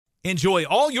Enjoy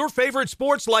all your favorite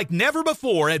sports like never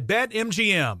before at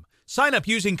BetMGM. Sign up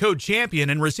using code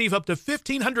CHAMPION and receive up to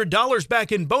 $1,500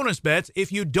 back in bonus bets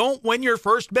if you don't win your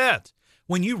first bet.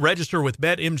 When you register with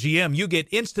BetMGM, you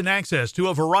get instant access to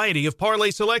a variety of parlay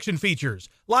selection features,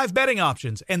 live betting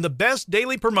options, and the best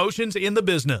daily promotions in the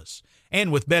business.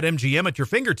 And with BetMGM at your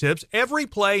fingertips, every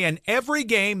play and every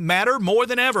game matter more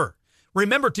than ever.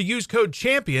 Remember to use code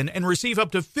CHAMPION and receive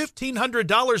up to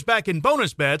 $1,500 back in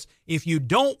bonus bets if you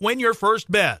don't win your first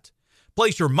bet.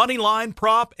 Place your money line,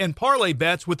 prop, and parlay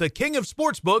bets with the king of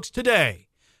sportsbooks today.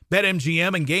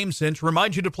 BetMGM and GameSense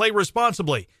remind you to play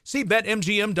responsibly. See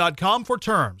BetMGM.com for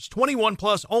terms. 21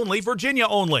 plus only, Virginia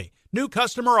only. New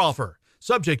customer offer.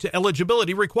 Subject to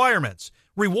eligibility requirements.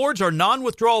 Rewards are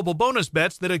non-withdrawable bonus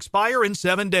bets that expire in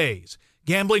 7 days.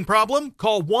 Gambling problem?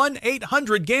 Call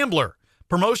 1-800-GAMBLER.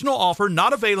 Promotional offer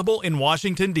not available in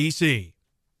Washington, D.C.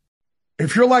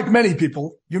 If you're like many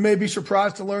people, you may be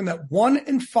surprised to learn that 1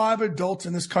 in 5 adults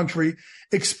in this country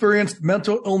experienced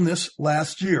mental illness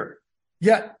last year.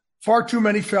 Yet, far too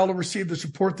many fail to receive the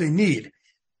support they need.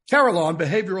 Carillon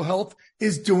Behavioral Health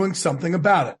is doing something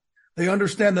about it. They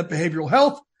understand that behavioral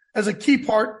health is a key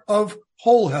part of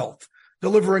whole health,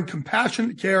 delivering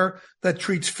compassionate care that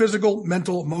treats physical,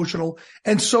 mental, emotional,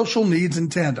 and social needs in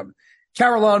tandem.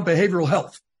 Carillon Behavioral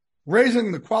Health,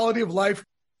 raising the quality of life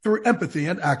through empathy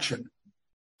and action.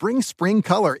 Bring spring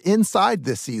color inside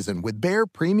this season with Behr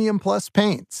Premium Plus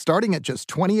paint, starting at just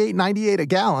 $28.98 a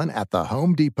gallon at the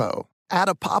Home Depot. Add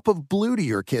a pop of blue to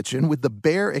your kitchen with the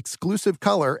Behr exclusive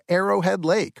color Arrowhead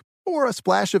Lake, or a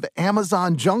splash of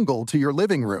Amazon Jungle to your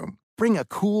living room. Bring a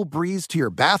cool breeze to your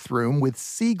bathroom with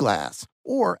Sea Glass,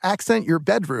 or accent your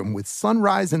bedroom with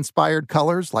sunrise-inspired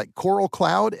colors like Coral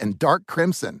Cloud and Dark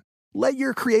Crimson. Let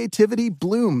your creativity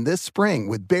bloom this spring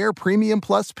with Behr Premium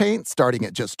Plus paint starting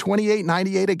at just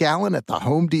 $28.98 a gallon at the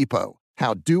Home Depot.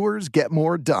 How doers get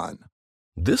more done.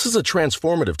 This is a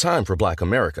transformative time for Black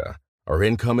America. Our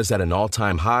income is at an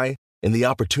all-time high, and the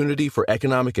opportunity for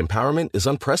economic empowerment is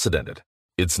unprecedented.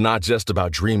 It's not just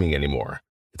about dreaming anymore.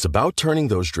 It's about turning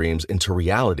those dreams into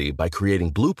reality by creating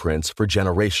blueprints for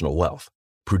generational wealth.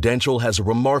 Prudential has a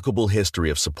remarkable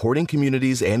history of supporting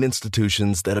communities and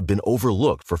institutions that have been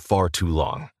overlooked for far too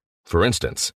long. For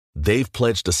instance, they've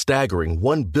pledged a staggering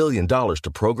 $1 billion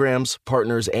to programs,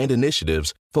 partners, and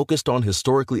initiatives focused on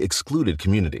historically excluded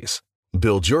communities.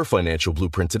 Build your financial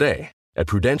blueprint today at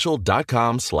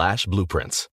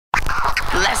prudential.com/blueprints.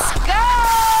 Let's go!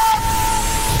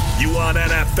 You want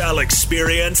NFL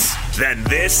experience? Then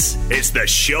this is the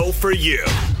show for you.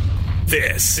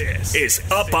 This is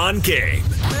Up on Game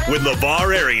with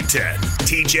LeVar Arrington,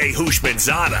 TJ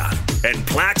Houshmandzadeh, and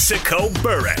Plaxico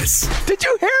Burress. Did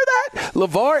you hear that?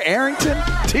 LeVar Arrington,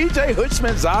 TJ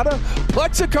Houshmandzadeh,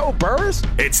 Plaxico Burress?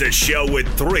 It's a show with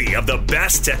 3 of the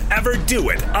best to ever do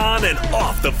it on and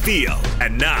off the field.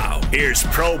 And now, here's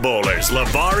Pro Bowlers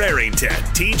LeVar Arrington,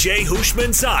 TJ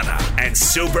Houshmandzadeh, and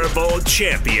Super Bowl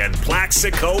champion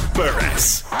Plaxico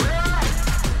Burress.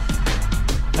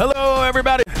 Hello,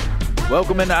 everybody.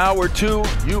 Welcome into Hour 2.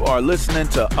 You are listening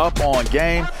to Up on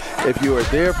Game. If you are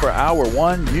there for Hour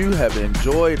 1, you have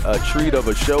enjoyed a treat of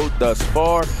a show thus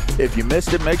far. If you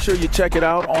missed it, make sure you check it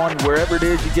out on wherever it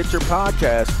is you get your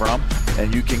podcast from,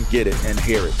 and you can get it and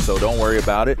hear it. So don't worry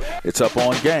about it. It's Up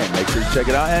on Game. Make sure you check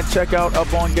it out, and check out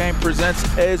Up on Game Presents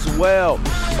as well.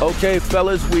 Okay,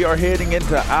 fellas, we are heading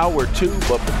into Hour 2,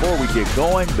 but before we get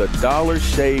going, the Dollar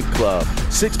Shave Club.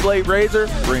 6-blade razor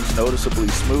brings noticeably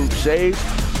smooth shaves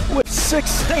with 6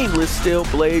 stainless steel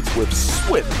blades with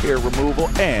swift hair removal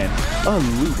and a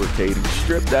lubricating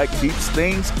strip that keeps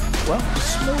things, well,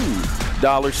 smooth.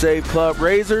 Dollar Shave Club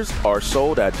razors are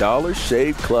sold at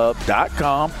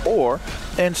dollarshaveclub.com or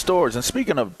in stores. And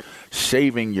speaking of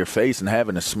shaving your face and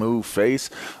having a smooth face,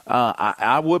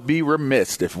 I would be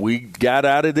remiss if we got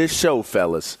out of this show,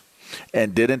 fellas,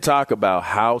 and didn't talk about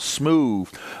how smooth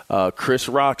Chris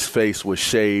Rock's face was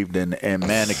shaved and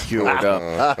manicured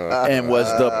up and was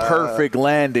the perfect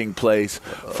landing place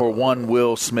for one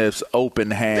Will Smith's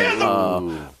open hand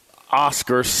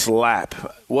Oscar slap.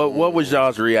 What was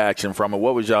y'all's reaction from it?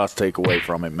 What was y'all's takeaway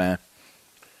from it, man?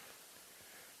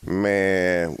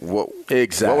 Man, what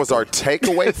exactly? What was our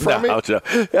takeaway from it?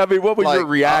 I mean, what was your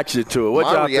reaction to it? What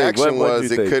my y'all reaction think? What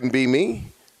was it couldn't be me.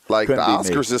 Like, the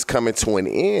Oscars is coming to an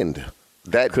end.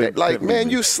 Man,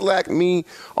 you slacked me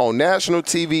on national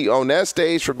TV, on that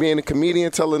stage for being a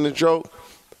comedian telling a joke.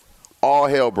 All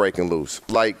hell breaking loose.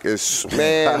 Like, it's going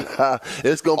to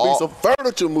be some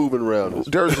furniture moving around.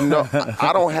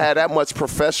 I don't have that much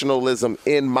professionalism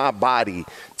in my body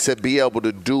to be able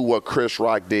to do what Chris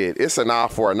Rock did. It's an eye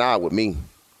for an eye with me.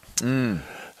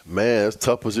 Man, it's a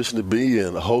tough position to be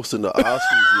in. Hosting the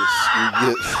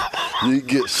Oscars, you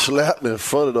get slapped in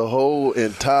front of the whole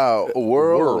entire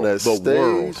world on that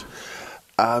stage.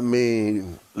 I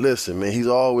mean, listen, man, he's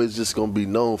always just going to be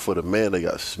known for the man that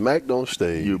got smacked on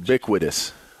stage.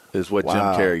 Ubiquitous is what Jim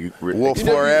Carrey. Well,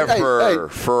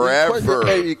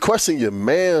 forever. You question your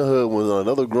manhood when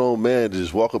another grown man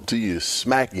just walk up to you and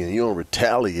smack you and you don't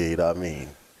retaliate. I mean,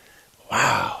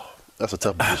 wow. That's a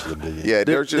tough position to be in. Yeah,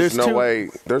 there's no way.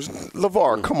 There's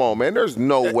LeVar, come on, man. There's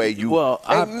no way you. Well,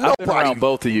 I've been around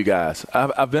both of you guys.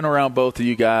 I've been around both of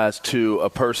you guys to a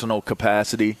personal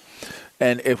capacity.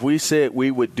 And if we said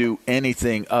we would do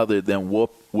anything other than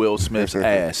whoop Will Smith's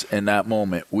ass in that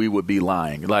moment, we would be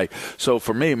lying. Like, so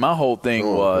for me, my whole thing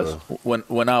was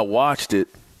when I watched it,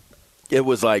 it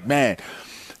was like, man,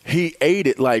 he ate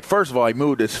it. Like, first of all, he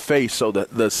moved his face so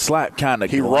that the slap kind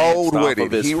of rolled with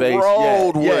it. His face.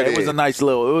 Rolled with it. It was a nice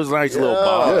little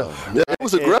ball. Yeah, it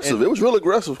was aggressive. It was real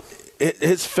aggressive.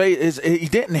 His face, he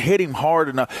didn't hit him hard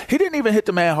enough. He didn't even hit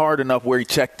the man hard enough where he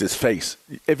checked his face.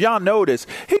 If y'all notice,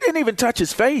 he didn't even touch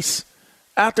his face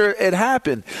after it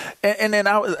happened. And then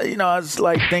I was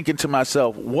like thinking to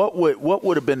myself, what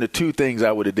would have been the two things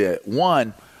I would have did?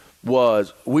 One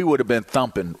was we would have been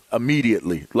thumping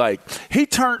immediately. Like, he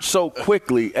turned so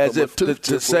quickly as if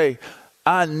to say,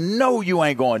 I know you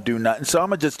ain't going to do nothing, so I'm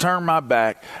going to just turn my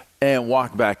back and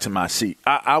walk back to my seat.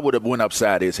 I would have went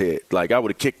upside his head. Like, I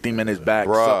would have kicked him in his back.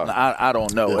 Something. I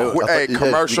don't know.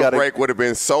 Commercial break would have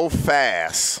been so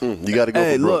fast. You got to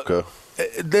go for broke.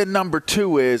 Then number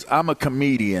two is I'm a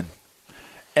comedian.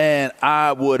 And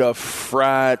I would have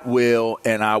fried Will,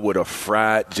 and I would have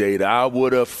fried Jada. I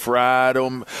would have fried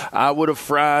them. I would have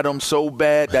fried them so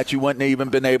bad that you wouldn't even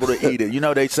been able to eat it. You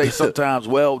know, they say sometimes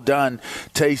well done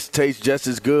tastes just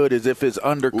as good as if it's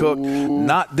undercooked. Ooh.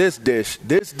 Not this dish.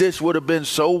 This dish would have been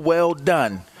so well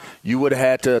done, you would have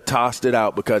had to have tossed it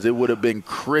out because it would have been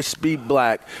crispy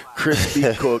black, crispy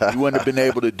cooked. You wouldn't have been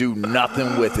able to do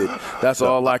nothing with it. That's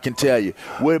all I can tell you.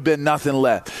 Would have been nothing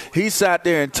left. He sat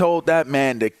there and told that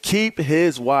man to keep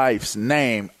his wife's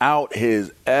name out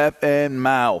his effing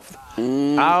mouth.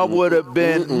 I would have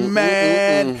been,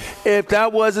 if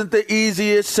that wasn't the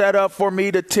easiest setup for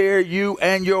me to tear you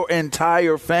and your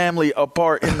entire family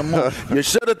apart in the morning. You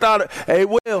should have thought,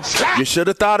 you should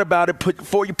have thought about it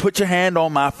before you put your hand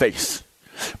on my face.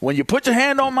 When you put your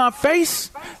hand on my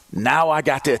face, now I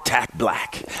got to attack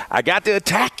Black. I got to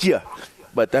attack you.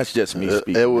 But that's just me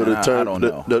speaking. It would have turned. I don't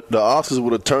know. The Oscars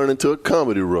would have turned into a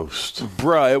comedy roast.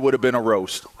 Bruh, it would have been a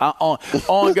roast.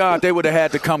 On God, they would have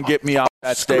had to come get me off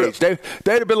that stage. They'd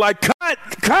have been like, cut,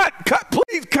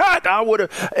 please cut.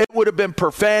 It would have been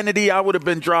profanity. I would have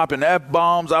been dropping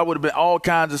F-bombs. I would have been all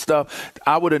kinds of stuff.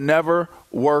 I would have never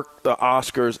worked the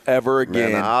Oscars ever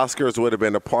again. Man, the Oscars would have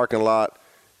been a parking lot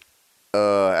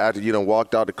after you done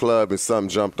walked out the club and something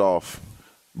jumped off.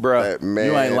 Bruh, man,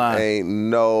 you ain't lying. Ain't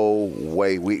no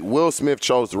way. Will Smith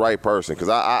chose the right person because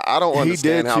I don't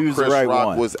understand how Chris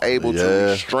Rock was able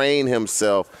to restrain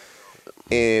himself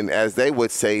and, as they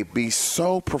would say, be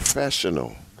so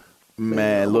professional.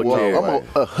 Man, look here. I'm going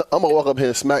to walk up here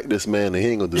and smack this man, and he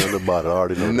ain't going to do nothing about it. I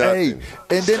already know nothing.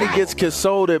 Hey, and then he gets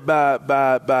consulted by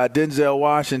Denzel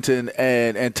Washington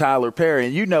and Tyler Perry.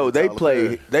 And, you know, they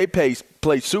play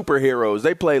superheroes.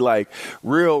 They play like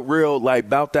real like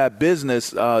about that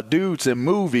business dudes in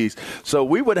movies. So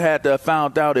we would have had to have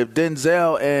found out if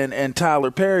Denzel and Tyler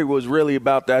Perry was really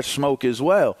about that smoke as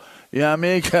well. You know what I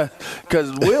mean?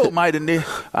 Because Will might have needed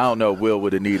 – I don't know if Will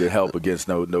would have needed help against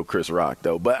no Chris Rock,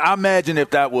 though. But I imagine if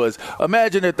that was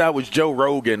Joe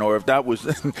Rogan or if that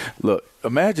was – look,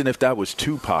 imagine if that was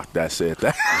Tupac that said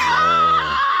that.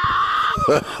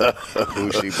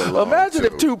 Imagine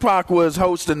if Tupac was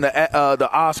hosting the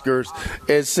Oscars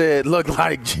and said, "Look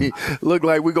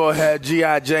like we're gonna have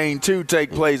G.I. Jane 2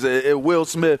 take place." Will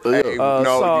Smith,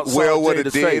 Will would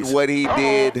have did what he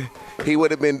did. He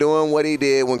would have been doing what he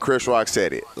did when Chris Rock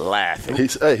said it, laughing. He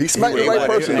smacked the right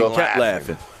person, though. Kept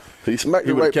laughing. He smacked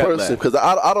the right person because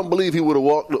I don't believe he would have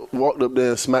walked up there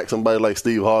and smacked somebody like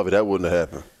Steve Harvey. That wouldn't have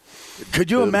happened.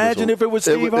 Could you imagine if it was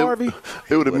Steve Harvey?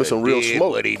 It would have been some real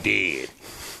smoke. What he did.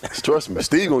 Trust me,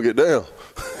 Steve gonna get down.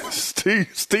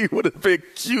 Steve would have been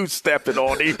cute stepping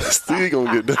on him. Steve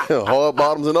gonna get down, hard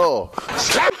bottoms and all.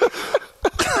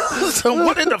 So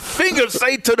what did the finger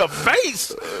say to the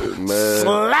face? Man.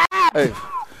 Slap.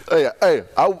 Hey,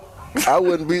 I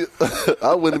wouldn't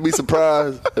be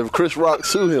surprised if Chris Rock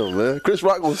sue him, man. Chris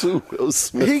Rock will sue Will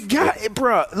Smith. He got it,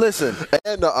 bro. Listen,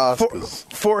 and the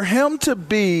Oscars. For him to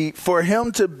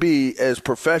be as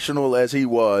professional as he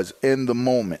was in the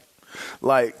moment,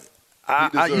 like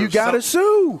you got to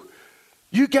sue.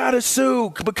 You got to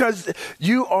sue because it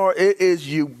is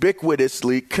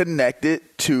ubiquitously connected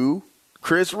to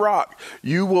Chris Rock.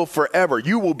 You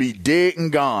will be dead and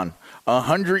gone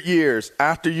 100 years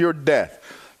after your death.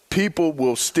 People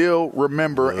will still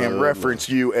remember and reference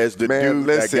you as the dude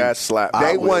that got slapped.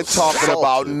 They weren't talking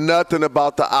about nothing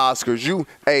about the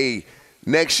Oscars.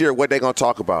 Next year, what they going to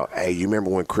talk about? Hey, you remember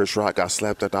when Chris Rock got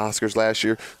slapped at the Oscars last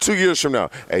year? 2 years from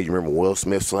now, hey, you remember Will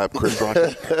Smith slapped Chris Rock?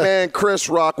 Man, Chris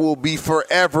Rock will be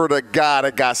forever the guy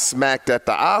that got smacked at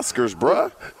the Oscars,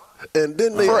 bruh. And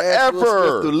then they asked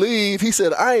Will Smith to leave. He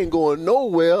said, I ain't going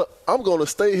nowhere. I'm going to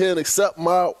stay here and accept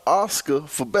my Oscar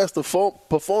for best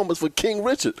performance for King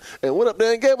Richard. And went up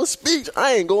there and gave a speech.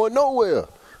 I ain't going nowhere.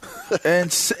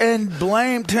 and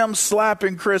blamed him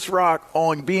slapping Chris Rock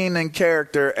on being in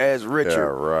character as Richard. Yeah,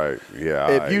 right.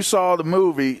 Yeah. If you saw the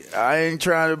movie, I ain't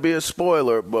trying to be a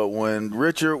spoiler, but when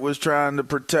Richard was trying to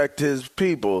protect his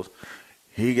people,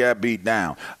 he got beat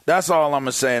down. That's all I'm going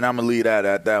to say, and I'm going to leave that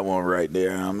at that one right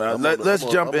there. Let's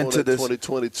jump into this.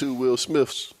 2022 Will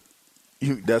Smith's.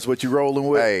 That's what you rolling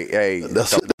with? Hey.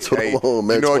 That's what I'm on,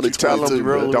 man. You know what you tell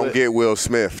him? Don't get Will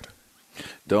Smith.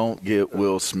 Don't get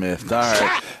Will Smith. All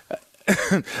right.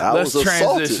 Let's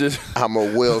transition. I'm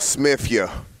a Will Smith you.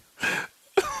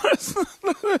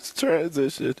 Let's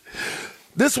transition.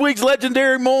 This week's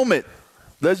legendary moment.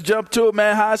 Let's jump to it,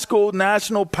 man. High school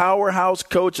national powerhouse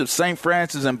coach of St.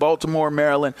 Francis in Baltimore,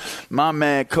 Maryland. My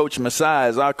man, Coach Masai,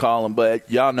 as I call him, but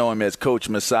y'all know him as Coach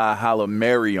Masai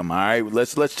Hallamariam. All right,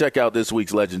 let's check out this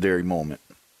week's legendary moment.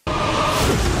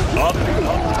 Up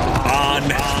on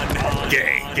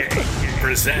Game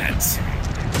presents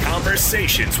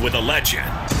Conversations with a Legend.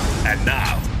 And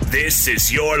now, this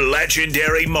is your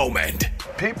legendary moment.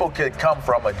 People can come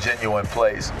from a genuine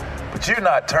place, but you're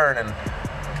not turning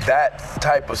that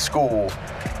type of school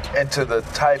into the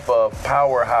type of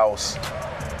powerhouse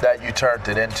that you turned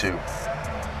it into.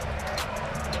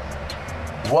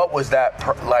 What was that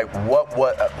like?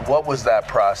 What was that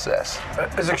process?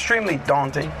 It's extremely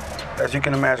daunting, as you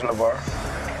can imagine, LeVar.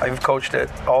 I've coached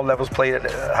at all levels, played at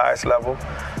the highest level.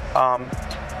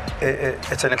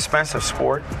 It's an expensive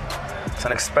sport. It's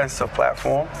an expensive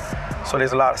platform. So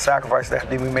there's a lot of sacrifice that had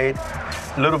to be made.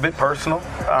 A little bit personal.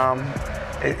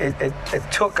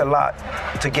 It took a lot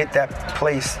to get that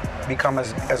place become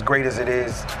as great as it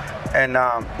is. And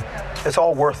it's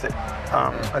all worth it.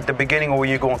 At the beginning, when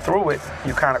you're going through it,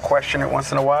 you kind of question it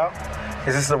once in a while.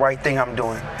 Is this the right thing I'm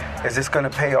doing? Is this going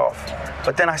to pay off?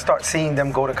 But then I start seeing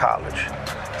them go to college.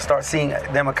 Start seeing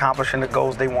them accomplishing the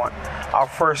goals they want. Our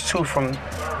first two from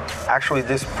actually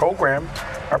this program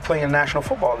are playing in the National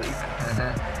Football League.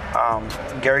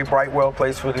 Mm-hmm. Gary Brightwell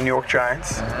plays for the New York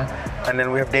Giants. Mm-hmm. And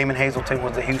then we have Damon Hazelton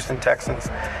with the Houston Texans.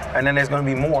 And then there's going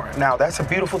to be more. Now, that's a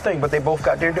beautiful thing, but they both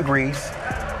got their degrees.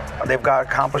 They've got to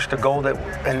accomplish the goal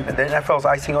and the NFL's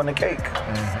icing on the cake.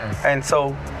 Mm-hmm. And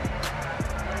so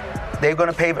they're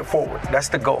going to pave it forward. That's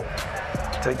the goal.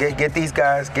 To get these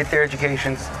guys, get their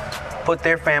educations, put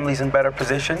their families in better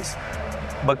positions,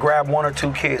 but grab one or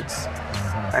two kids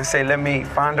and say, let me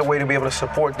find a way to be able to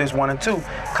support this one and two.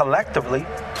 Collectively,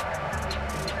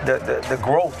 the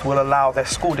growth will allow that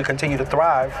school to continue to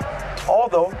thrive,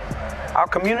 although our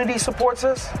community supports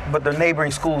us, but the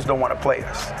neighboring schools don't want to play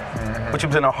us, which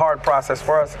has been a hard process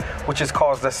for us, which has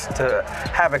caused us to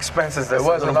have expenses. It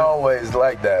wasn't always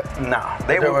like that. No.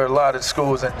 There were a lot of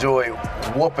schools enjoy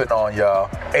whooping on y'all.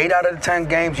 8 out of the 10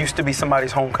 games used to be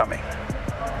somebody's homecoming.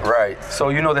 Right. So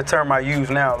you know the term I use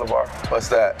now, LeVar. What's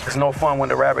that? It's no fun when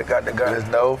the rabbit got the gun. There's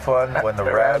no fun when the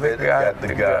rabbit got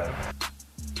the gun.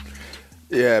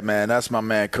 Yeah, man, that's my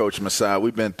man, Coach Masai.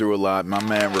 We've been through a lot. My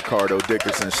man, Ricardo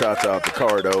Dickerson. Shout out to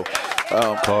Cardo.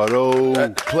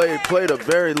 Cardo played a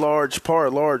very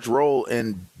large role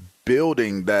in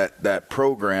building that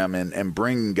program and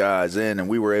bringing guys in, and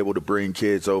we were able to bring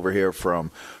kids over here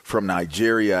from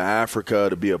Nigeria, Africa,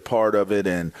 to be a part of it,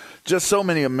 and just so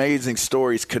many amazing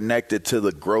stories connected to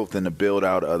the growth and the build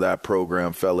out of that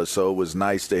program, fellas. So it was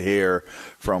nice to hear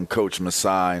from Coach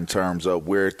Masai in terms of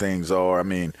where things are. I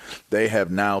mean, they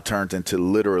have now turned into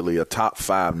literally a top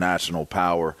 5 national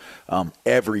power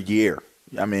every year.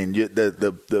 I mean,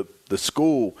 the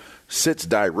school sits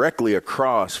directly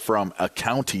across from a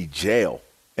county jail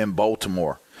in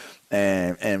Baltimore.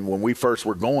 And when we first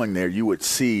were going there, you would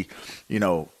see,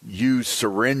 used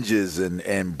syringes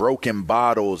and broken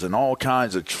bottles and all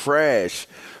kinds of trash.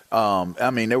 I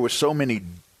mean, there were so many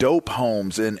dope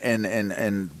homes in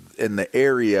the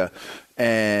area,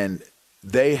 and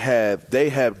they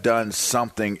have done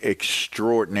something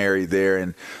extraordinary there.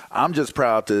 And I'm just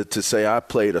proud to say I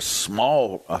played a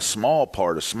small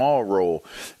role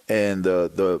and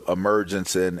the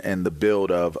emergence and the build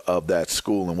of that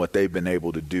school and what they've been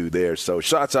able to do there. So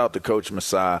shouts out to Coach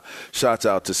Masai, shouts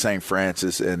out to St.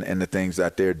 Francis and the things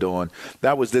that they're doing.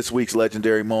 That was this week's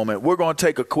legendary moment. We're going to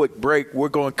take a quick break. We're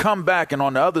going to come back, and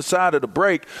on the other side of the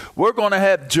break, we're going to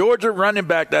have Georgia running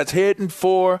back that's heading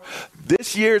for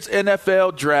this year's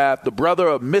NFL draft, the brother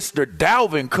of Mr.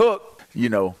 Dalvin Cook, you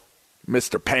know,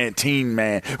 Mr. Pantene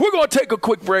Man. We're going to take a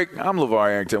quick break. I'm LeVar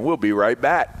Arrington. We'll be right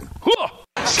back.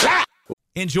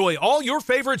 Enjoy all your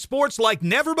favorite sports like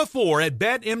never before at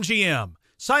BetMGM.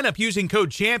 Sign up using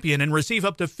code CHAMPION and receive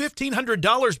up to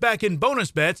 $1,500 back in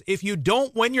bonus bets if you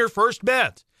don't win your first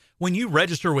bet. When you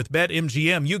register with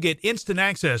BetMGM, you get instant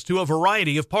access to a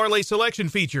variety of parlay selection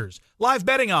features, live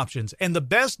betting options, and the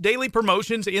best daily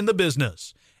promotions in the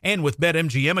business. And with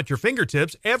BetMGM at your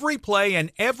fingertips, every play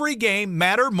and every game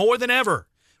matter more than ever.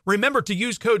 Remember to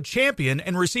use code CHAMPION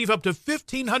and receive up to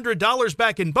 $1,500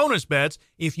 back in bonus bets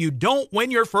if you don't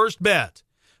win your first bet.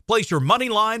 Place your money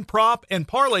line, prop, and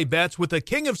parlay bets with the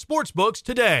king of sportsbooks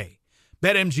today.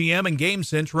 BetMGM and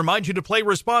GameSense remind you to play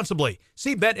responsibly.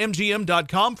 See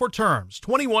BetMGM.com for terms.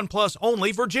 21 plus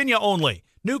only, Virginia only.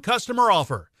 New customer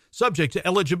offer. Subject to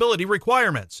eligibility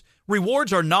requirements.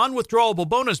 Rewards are non-withdrawable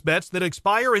bonus bets that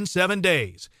expire in 7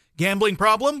 days. Gambling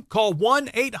problem? Call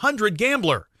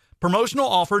 1-800-GAMBLER. Promotional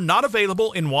offer not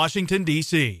available in Washington,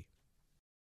 D.C.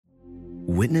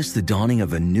 Witness the dawning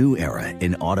of a new era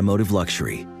in automotive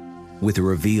luxury with a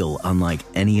reveal unlike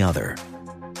any other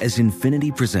as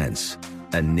Infiniti presents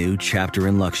a new chapter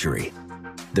in luxury,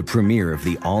 the premiere of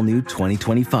the all-new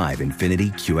 2025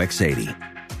 Infiniti QX80.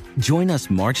 Join us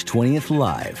March 20th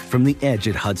live from the Edge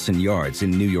at Hudson Yards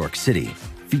in New York City,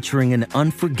 featuring an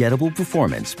unforgettable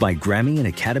performance by Grammy and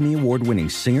Academy Award-winning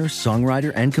singer,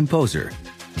 songwriter, and composer,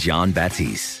 Jon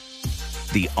Batiste.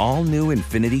 The all-new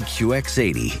Infiniti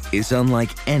QX80 is unlike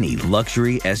any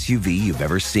luxury SUV you've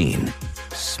ever seen.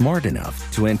 Smart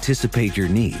enough to anticipate your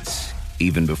needs,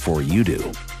 even before you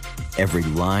do. Every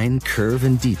line, curve,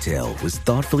 and detail was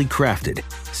thoughtfully crafted,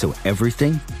 so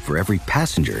everything for every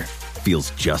passenger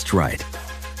feels just right.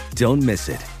 Don't miss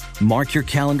it. Mark your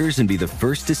calendars and be the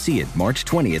first to see it March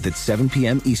 20th at 7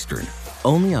 p.m. Eastern,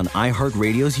 only on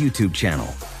iHeartRadio's YouTube channel.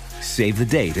 Save the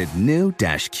date at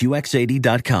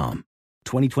new-QX80.com.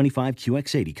 2025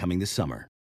 QX80 coming this summer.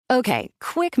 Okay,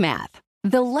 quick math.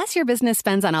 The less your business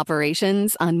spends on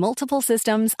operations, on multiple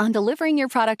systems, on delivering your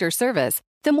product or service,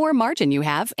 the more margin you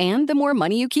have and the more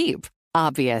money you keep.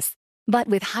 Obvious. But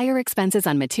with higher expenses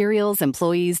on materials,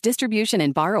 employees, distribution,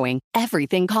 and borrowing,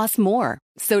 everything costs more.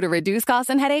 So to reduce costs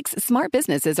and headaches, smart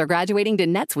businesses are graduating to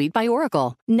NetSuite by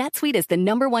Oracle. NetSuite is the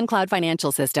 #1 cloud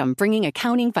financial system, bringing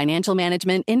accounting, financial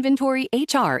management, inventory,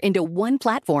 HR into one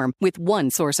platform with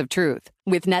one source of truth.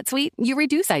 With NetSuite, you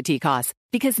reduce IT costs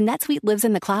because NetSuite lives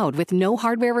in the cloud with no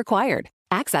hardware required,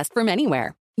 accessed from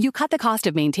anywhere. You cut the cost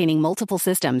of maintaining multiple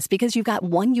systems because you've got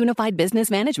one unified business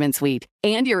management suite.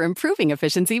 And you're improving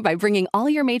efficiency by bringing all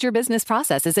your major business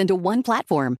processes into one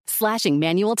platform, slashing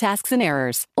manual tasks and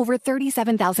errors. Over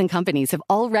 37,000 companies have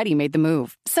already made the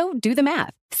move. So do the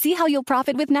math. See how you'll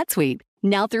profit with NetSuite.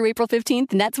 Now through April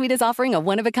 15th, NetSuite is offering a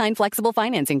one-of-a-kind flexible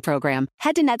financing program.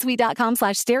 Head to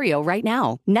netsuite.com/stereo right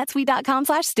now.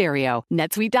 netsuite.com/stereo.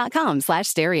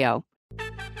 netsuite.com/stereo.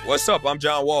 What's up? I'm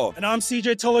John Wall. And I'm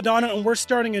CJ Toledano, and we're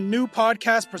starting a new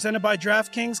podcast presented by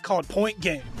DraftKings called Point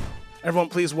Game. Everyone,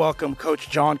 please welcome Coach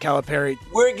John Calipari.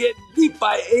 We're getting beat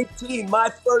by 18.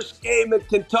 My first game in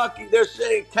Kentucky, they're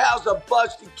saying Cal's a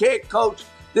bust. He can't coach.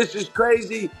 This is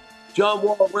crazy. John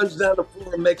Wall runs down the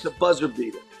floor and makes a buzzer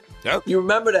beater. Yep. You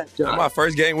remember that, John? That's my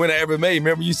first game winner I ever made.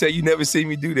 Remember you said you never see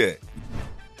me do that.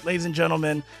 Ladies and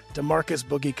gentlemen, DeMarcus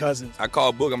Boogie Cousins. I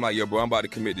called Boog. I'm like, yo, bro, I'm about to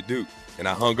commit to Duke. And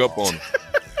I hung up on him.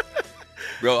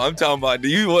 Bro, I'm talking about, do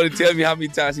you want to tell me how many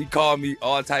times he called me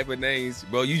all type of names?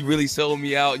 Bro, you really sold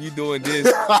me out. You doing this.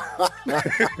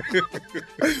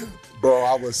 Bro,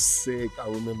 I was sick. I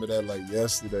remember that like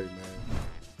yesterday, man.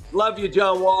 Love you,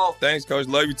 John Wall. Thanks, Coach.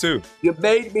 Love you, too. You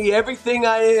made me everything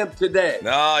I am today.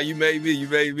 Nah, you made me. You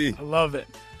made me. I love it.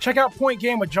 Check out Point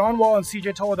Game with John Wall and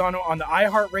CJ Toledano on the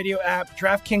iHeartRadio app,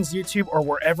 DraftKings YouTube, or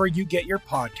wherever you get your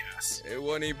podcasts. It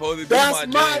wasn't even supposed to be That's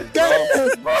my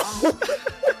game, bro.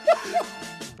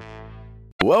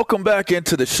 Welcome back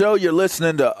into the show. You're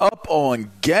listening to Up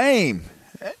on Game.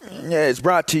 Yeah, it's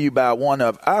brought to you by one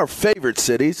of our favorite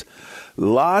cities,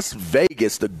 Las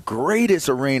Vegas, the greatest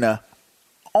arena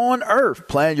on earth.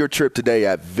 Plan your trip today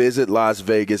at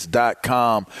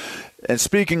visitlasvegas.com. And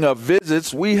speaking of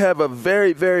visits, we have a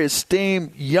very, very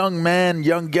esteemed young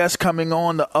guest coming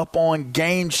on the Up on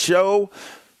Game show.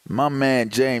 My man,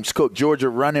 James Cook, Georgia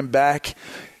running back,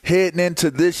 heading into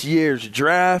this year's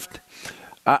draft.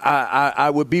 I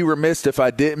would be remiss if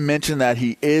I didn't mention that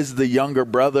he is the younger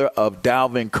brother of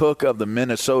Dalvin Cook of the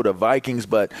Minnesota Vikings,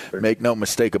 but make no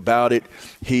mistake about it,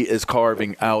 he is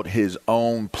carving out his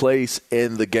own place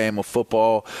in the game of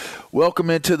football.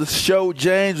 Welcome into the show,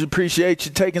 James. We appreciate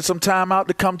you taking some time out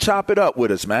to come chop it up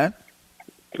with us, man.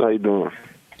 How you doing?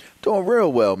 Doing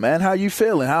real well, man. How you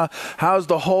feeling? How's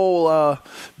the whole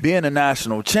being a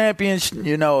national champion,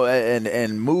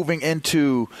 and moving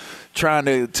into trying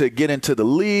to get into the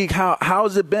league?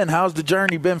 How's it been? How's the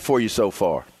journey been for you so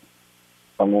far?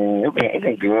 I mean, it's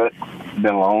been good. It's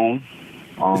been long.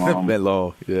 Been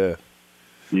long, yeah.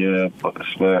 Yeah, but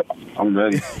I'm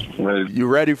ready. You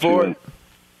ready for it?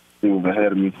 He was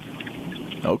ahead of me.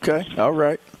 Okay, all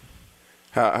right.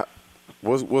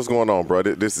 What's going on,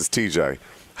 brother? This is TJ.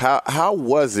 How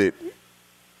was it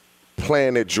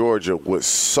playing at Georgia with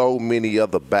so many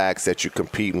other backs that you're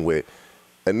competing with?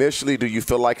 Initially, do you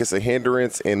feel like it's a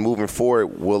hindrance, and moving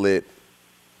forward, will it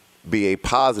be a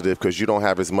positive because you don't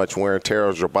have as much wear and tear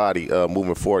on your body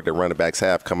moving forward that running backs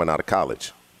have coming out of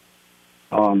college?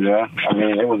 Yeah. I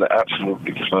mean, it was an absolute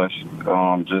big plus.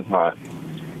 Just not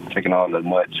taking all as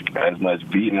much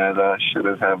beating as I should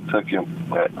have taken.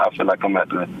 But I feel like I'm at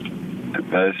the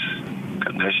best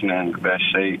condition and the best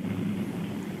shape.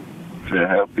 Feel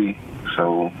healthy.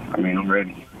 So, I mean, I'm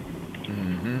ready.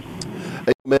 Mm-hmm.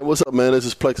 Hey, man, what's up, man? This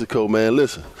is Plexico, man.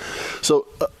 Listen, so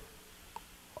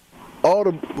all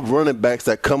the running backs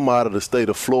that come out of the state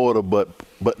of Florida but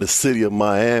the city of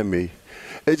Miami,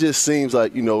 it just seems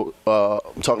like, I'm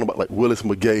talking about like Willis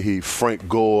McGahee, Frank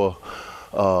Gore,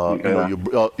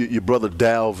 your brother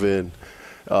Dalvin,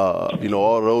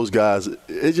 all those guys.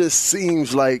 It just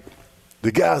seems like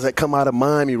the guys that come out of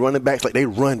Miami, running backs, like they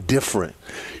run different.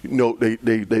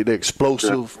 They're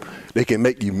explosive. They can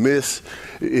make you miss.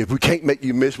 If we can't make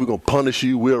you miss, we're going to punish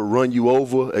you. We'll run you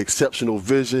over. Exceptional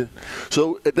vision.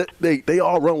 So they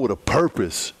all run with a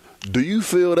purpose. Do you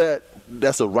feel that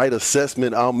that's a right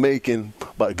assessment I'm making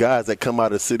about guys that come out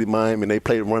of the city of Miami and they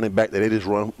play running back, that they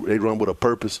run with a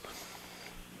purpose?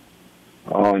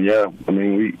 Yeah. I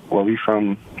mean,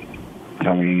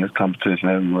 it's competition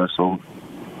everywhere, so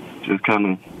just kind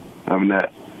of having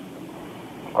that,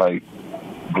 like,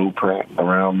 blueprint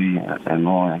around me and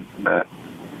knowing that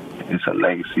it's a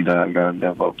legacy that I got to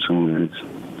live up to.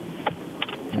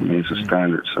 It's a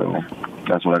standard, so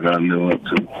that's what I got to live up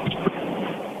to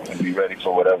and be ready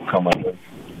for whatever comes up.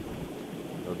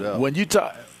 No doubt.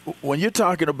 When you're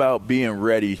talking about being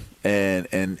ready and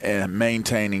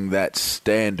maintaining that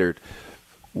standard,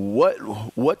 what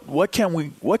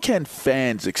can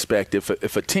fans expect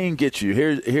if a team gets you?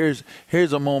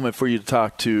 Here's a moment for you to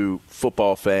talk to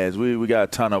football fans. We got a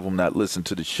ton of them that listen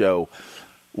to the show.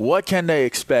 What can they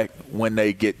expect when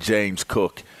they get James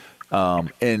Cook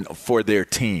in for their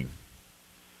team?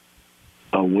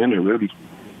 A winner, really.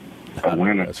 A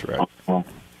winner. That's right.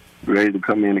 Ready to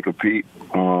come in and compete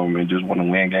and just want to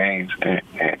win games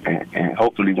and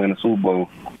hopefully win a Super Bowl.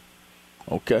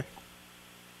 Okay.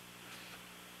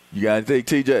 You got anything,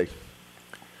 TJ?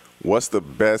 What's the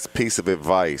best piece of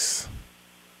advice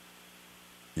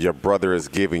your brother is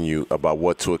giving you about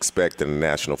what to expect in the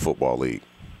National Football League?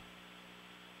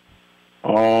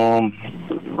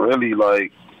 Really,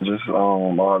 like, just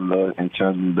all the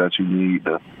intentions that you need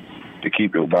to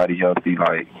keep your body healthy,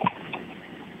 like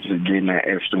just getting that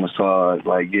extra massage,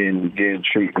 like getting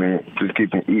treatment, just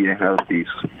keeping eating healthy.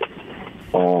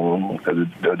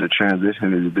 The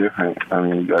transition is different. I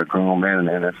mean, you got a grown man in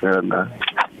the NFL now.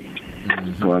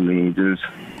 Mm-hmm. So I mean,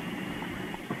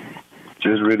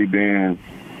 just really being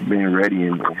ready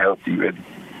and healthy, ready.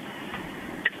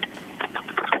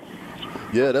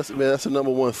 Yeah, that's the number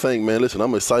one thing, man. Listen,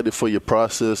 I'm excited for your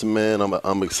process, man.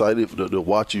 I'm excited to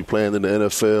watch you playing in the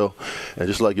NFL. And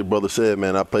just like your brother said,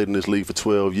 man, I played in this league for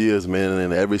 12 years, man,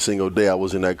 and every single day I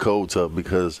was in that cold tub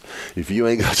because if you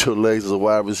ain't got your legs as a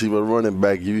wide receiver running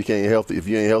back, if you ain't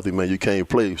healthy, man, you can't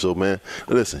play. So, man,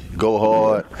 listen, go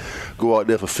hard, go out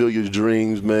there, fulfill your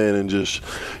dreams, man, and just,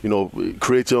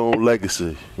 create your own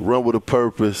legacy. Run with a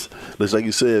purpose. Just like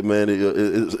you said, man,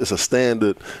 it's a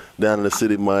standard down in the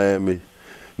city of Miami.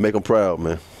 Make them proud,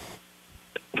 man.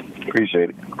 Appreciate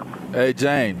it. Hey,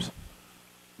 James,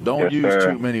 don't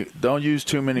use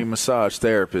too many massage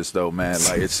therapists though, man.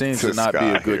 Like it seems to not be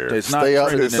a good. It's not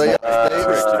trending.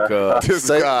 This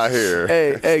guy here.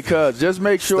 Hey, cuz, just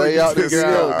make sure you figure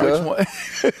out which one.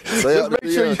 Just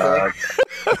make sure you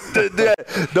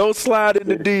don't slide in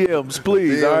the DMs,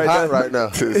 please. All right, hot right now.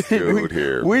 This dude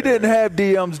here. We didn't have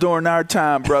DMs during our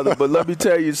time, brother. But let me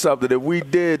tell you something. If we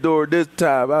did during this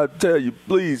time, I'll tell you,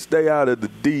 please stay out of the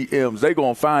DMs. They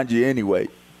gonna find you anyway.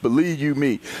 Believe you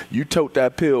me, you tote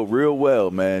that pill real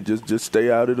well, man. Just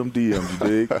stay out of them DMs, you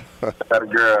dig? I got a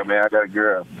girl, man. I got a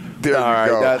girl.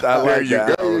 There you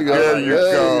go. There you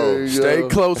go. Stay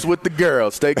close with the girl.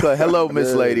 Stay close. Hello,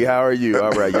 Miss Lady. How are you?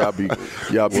 All right, y'all be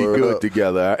good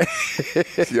together.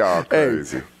 Right? Y'all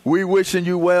crazy. Hey, we wishing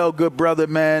you well, good brother,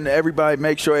 man. Everybody,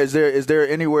 make sure. Is there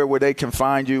anywhere where they can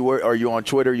find you? Are you on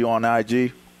Twitter? You on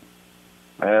IG?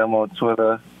 Man, I'm on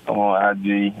Twitter. I'm on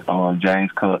IG. I'm on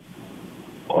James Cook.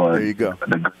 There you go.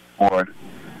 The good board.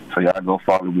 So y'all go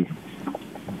follow me.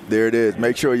 There it is.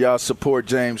 Make sure y'all support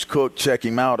James Cook. Check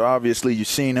him out. Obviously, you've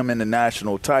seen him in the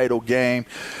national title game.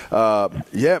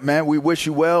 Yeah, man, we wish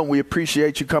you well, and we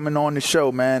appreciate you coming on the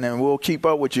show, man. And we'll keep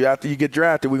up with you. After you get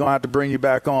drafted, we're going to have to bring you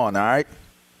back on, all right?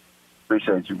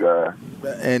 Appreciate you guys.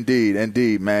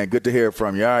 Indeed, man. Good to hear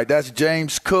from you. All right, that's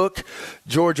James Cook,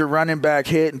 Georgia running back,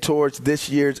 heading towards this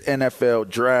year's NFL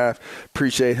draft.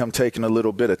 Appreciate him taking a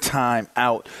little bit of time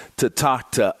out to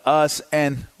talk to us.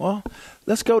 And, well,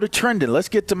 let's go to trending. Let's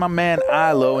get to my man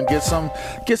Ilo and get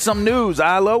some news.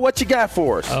 Ilo, what you got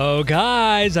for us? Oh,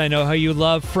 guys, I know how you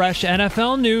love fresh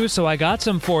NFL news, so I got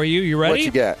some for you. You ready? What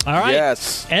you got? All right.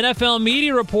 Yes. NFL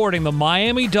media reporting the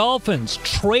Miami Dolphins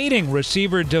trading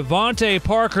receiver Devontae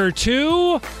Parker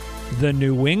to the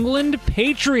New England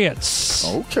Patriots.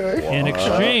 Okay. In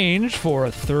exchange for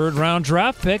a third-round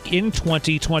draft pick in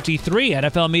 2023.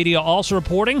 NFL media also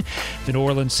reporting the New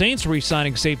Orleans Saints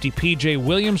re-signing safety P.J.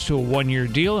 Williams to a one-year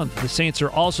deal, and the Saints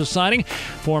are also signing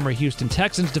former Houston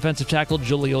Texans defensive tackle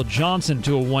Jaleel Johnson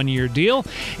to a one-year deal.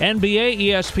 NBA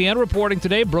ESPN reporting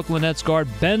today Brooklyn Nets guard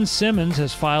Ben Simmons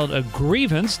has filed a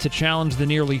grievance to challenge the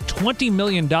nearly $20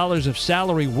 million of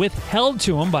salary withheld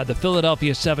to him by the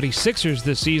Philadelphia 76ers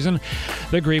this season.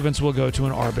 The grievance will go to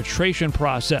an arbitration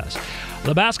process.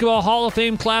 The Basketball Hall of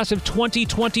Fame class of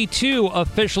 2022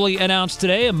 officially announced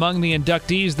today. Among the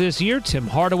inductees this year, Tim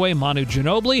Hardaway, Manu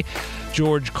Ginobili,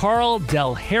 George Karl,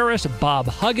 Del Harris, Bob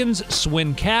Huggins,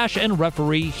 Swin Cash, and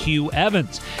referee Hugh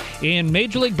Evans. In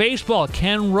Major League Baseball,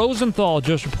 Ken Rosenthal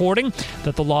just reporting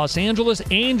that the Los Angeles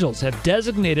Angels have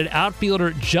designated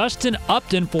outfielder Justin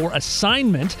Upton for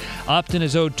assignment. Upton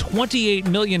is owed $28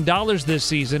 million this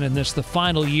season, and this is the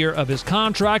final year of his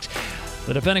contract.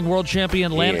 The defending world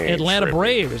champion Atlanta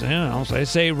Braves, they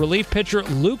say relief pitcher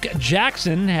Luke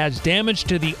Jackson has damage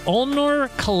to the ulnar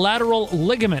collateral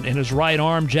ligament in his right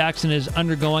arm. Jackson is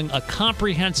undergoing a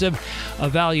comprehensive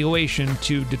evaluation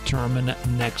to determine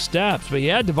next steps. But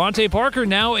yeah, Devontae Parker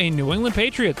now a New England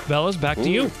Patriot. Fellas, back to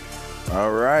you.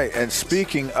 All right, and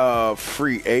speaking of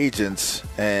free agents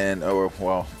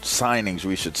signings,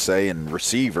 we should say, and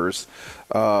receivers,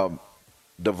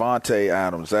 Devontae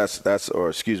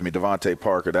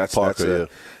Parker.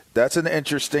 That's an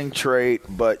interesting trade,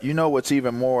 but you know what's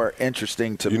even more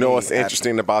interesting to me? You know what's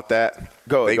interesting about that?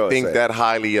 They think that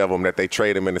highly of him that they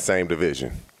trade him in the same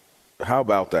division. How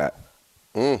about that?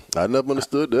 I never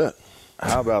understood that.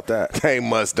 How about that? They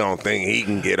must don't think he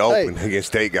can get open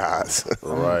against their guys.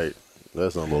 Right.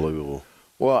 That's unbelievable.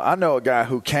 Well, I know a guy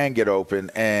who can get open,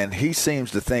 and he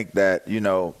seems to think that,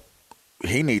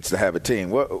 he needs to have a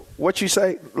team. What you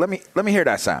say? Let me hear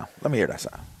that sound.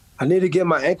 I need to get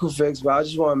my ankle fixed, but I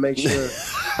just want to make sure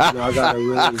I got a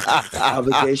really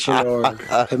obligation or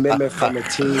commitment from the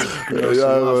team.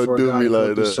 Y'all gonna do me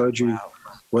like that? Surgery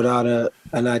without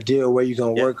an idea of where you're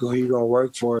gonna work or who you're gonna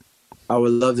work for. I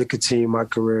would love to continue my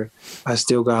career. I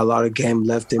still got a lot of game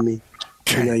left in me.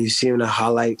 You see in the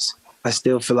highlights. I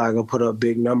still feel like I can put up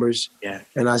big numbers. Yeah.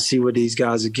 And I see what these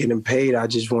guys are getting paid. I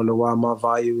just wonder why my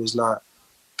value is not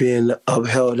being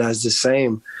upheld as the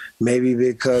same. Maybe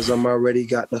because I'm already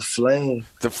got the flame.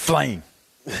 The flame.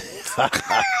 Hey,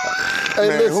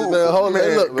 listen, man. Hold on.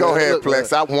 Look, go ahead,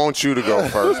 Plex. I want you to go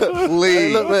first. Please.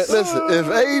 Hey, look, man, listen.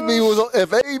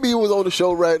 If AB was on the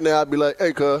show right now, I'd be like,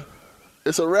 hey, cuz,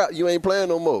 it's a wrap. You ain't playing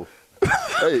no more.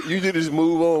 Hey, you just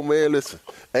move on, man. Listen,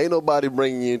 ain't nobody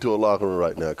bringing you into a locker room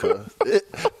right now, cuz.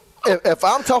 If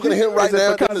I'm talking to him right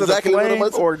now, that's exactly what I'm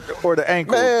or the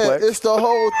ankle. Man, Plex. it's the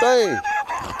whole thing.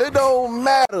 It don't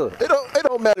matter. It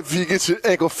don't matter if you get your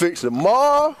ankle fixed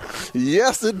tomorrow,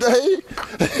 yesterday.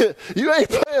 You ain't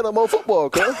playing no more football,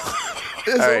 cuz.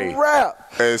 It's a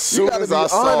wrap. As soon as I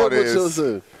saw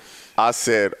this, I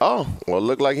said, "Oh, well,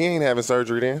 look like he ain't having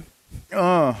surgery then.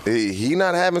 He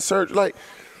not having surgery. Like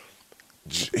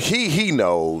he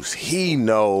knows. He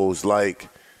knows. Like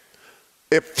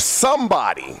if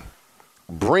somebody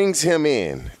brings him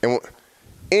in, and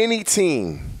any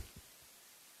team,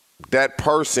 that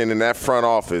person in that front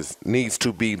office needs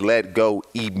to be let go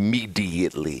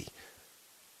immediately.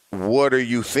 What are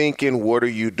you thinking? What are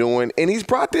you doing?" And he's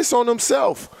brought this on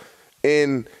himself.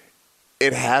 And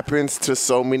it happens to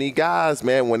so many guys,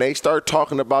 man. When they start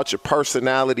talking about your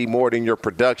personality more than your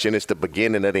production, it's the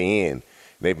beginning of the end.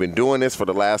 They've been doing this for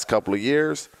the last couple of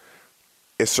years.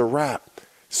 It's a wrap.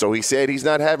 So he said he's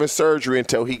not having surgery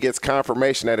until he gets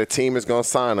confirmation that a team is going to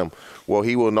sign him. Well,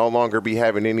 he will no longer be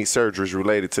having any surgeries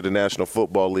related to the National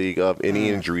Football League of any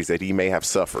injuries that he may have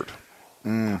suffered.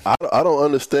 I don't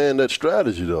understand that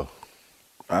strategy, though.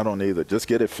 I don't either. Just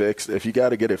get it fixed. If you got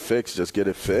to get it fixed, just get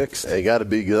it fixed. It got to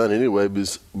be done anyway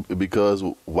because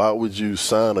why would you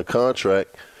sign a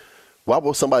contract? Why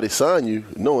would somebody sign you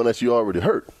knowing that you already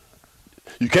hurt?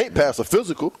 You can't pass a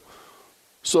physical,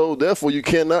 so therefore you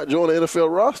cannot join the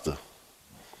NFL roster.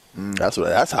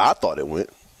 That's how I thought it went.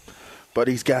 But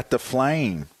he's got the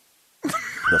flame.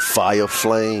 The fire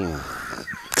flame.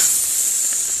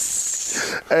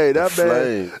 Hey, that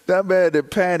man that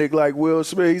panicked like Will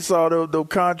Smith. He saw those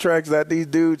contracts that these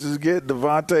dudes is getting.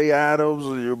 Devontae Adams,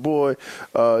 your boy,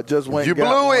 just went. You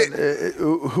blew it.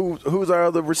 Who's our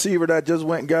other receiver that just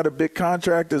went and got a big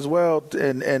contract as well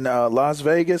in Las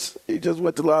Vegas? He just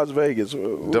went to Las Vegas.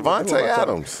 Devontae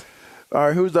Adams. All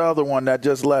right, who's the other one that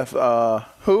just left?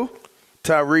 Who?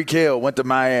 Tyreek Hill went to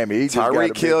Miami.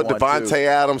 Tyreek Hill, Devontae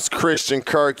Adams, Christian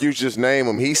Kirk. You just name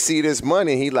them. He see this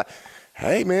money. He like.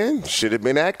 Hey, man, should have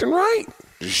been acting right.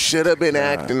 Should have been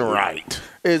acting right.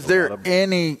 Is there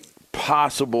any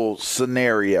possible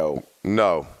scenario?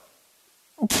 No.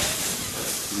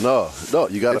 No.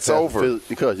 You got to pass over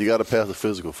because you got to pass the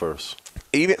physical first.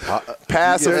 Even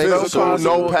pass a physical,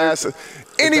 no pass.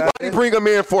 Anybody bring them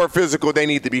in for a physical, they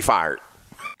need to be fired.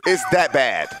 It's that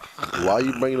bad. Why are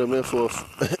you bringing them in for?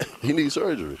 He needs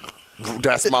surgery.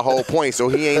 That's my whole point. So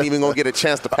he ain't even gonna get a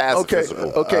chance to pass a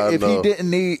physical. Okay.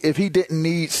 If he didn't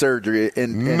need surgery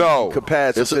and could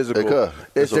pass a physical,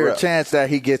 is there a chance that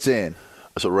he gets in?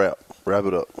 It's a wrap. Wrap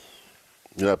it up.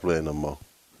 You're not playing no more.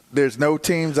 There's no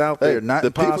teams out there. Not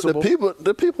impossible.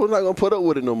 The people are not gonna put up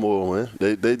with it no more, man.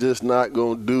 They just not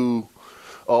gonna do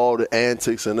all the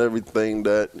antics and everything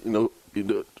that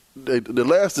the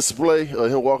last display of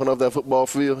him walking off that football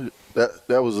field.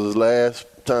 That was his last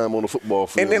time on the football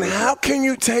field. And then how can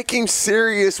you take him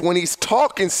serious when he's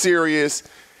talking serious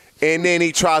and then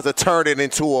he tries to turn it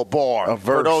into a bar?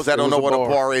 For those that don't know what a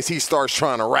bar is, he starts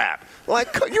trying to rap.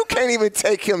 Like, you can't even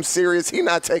take him serious. He's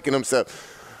not taking himself.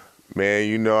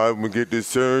 Man, I'm going to get this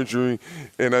surgery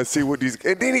and I see what these –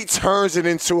 and then he turns it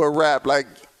into a rap. Like,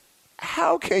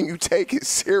 how can you take it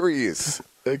serious?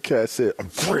 That cat said, I'm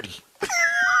pretty.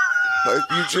 Like,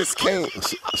 you just can't.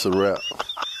 It's a rap.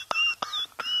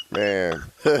 Man.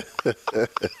 It's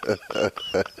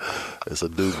a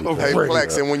doobie. Hey,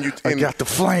 Flex, and when I got the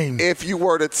flame. If you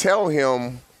were to tell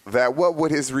him that, what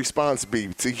would his response be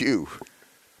to you?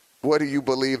 What do you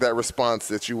believe that response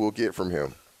that you will get from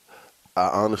him? I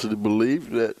honestly believe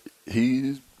that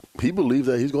he believes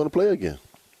that he's going to play again.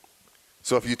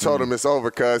 So if you told him it's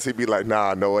over, cuz he'd be like,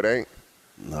 nah, no, it ain't.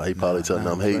 No, he probably tell him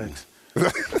I'm hating.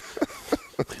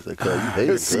 He's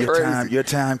like, your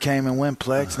time came and went,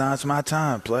 Plex. Now it's my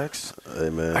time, Plex. Hey,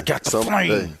 man. I got the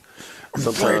flame.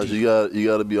 Sometimes you got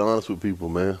to be honest with people,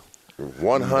 man.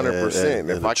 100%.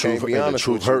 If I can't be honest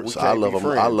with you, hurts. I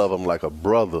love him like a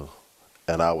brother,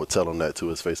 and I would tell him that to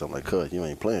his face. I'm like, cuz, you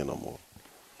ain't playing no more.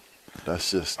 That's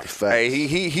just the fact. Hey,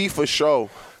 he for sure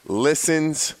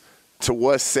listens to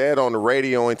what's said on the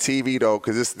radio and TV though,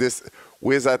 because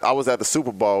I was at the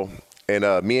Super Bowl. And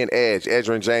me and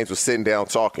Edgerrin James was sitting down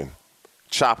talking,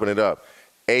 chopping it up.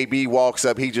 AB walks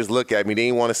up. He just looked at me. He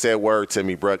didn't want to say a word to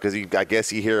me, bro, because I guess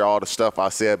he hear all the stuff I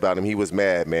said about him. He was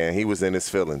mad, man. He was in his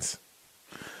feelings.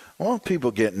 Well,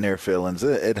 people get in their feelings.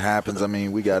 It happens. I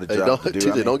mean, we got a job to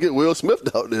do. Don't get Will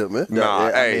Smith out there,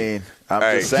 man.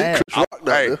 I'm just saying.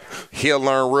 He'll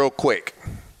learn real quick.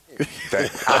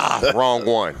 Wrong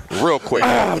one. Real quick.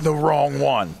 The wrong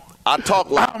one. I talk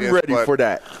like I'm ready for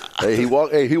that. Hey, he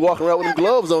walking around with them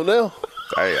gloves on now.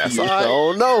 Hey, that's all right. I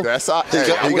don't know. That's all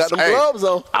right. He got them gloves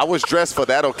on. I was dressed for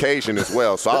that occasion as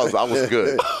well, so I was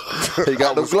good. He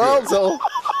got them gloves on.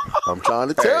 I'm trying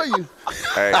to tell you.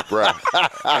 Hey, bro.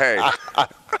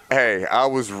 Hey, I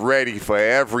was ready for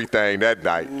everything that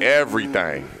night.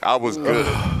 Everything. I was good.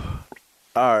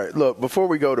 All right, look, before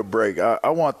we go to break, I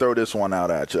want to throw this one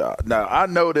out at y'all. Now, I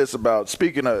know this about,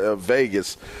 speaking of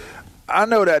Vegas, I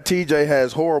know that TJ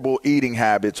has horrible eating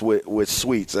habits with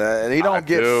sweets, and he don't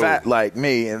get fat like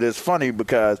me. And it's funny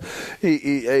because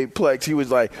he was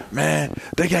like, "Man,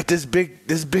 they got this big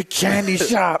candy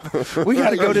shop. We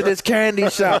got to go to this candy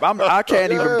shop. I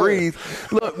can't even breathe.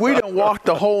 Look, we done walked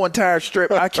the whole entire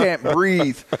strip. I can't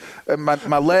breathe. And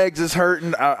my legs is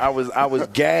hurting. I was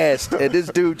gassed, and this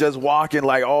dude just walking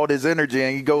like all this energy,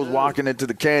 and he goes walking into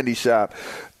the candy shop.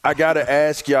 I gotta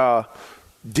ask y'all,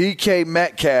 DK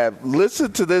Metcalf.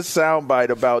 Listen to this soundbite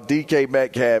about DK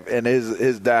Metcalf and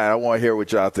his diet. I want to hear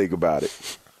what y'all think about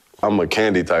it. I'm a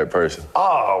candy type person.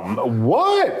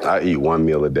 What? I eat 1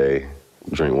 meal a day,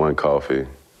 drink 1 coffee,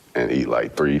 and eat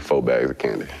like 3-4 bags of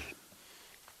candy.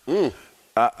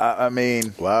 I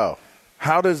mean, wow.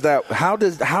 How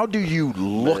do you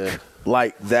look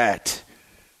like that?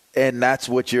 And that's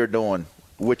what you're doing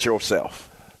with yourself.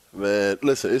 Man,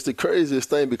 listen, it's the craziest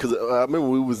thing because I remember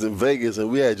we was in Vegas and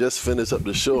we had just finished up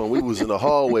the show and we was in the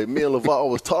hallway. Me and LeVar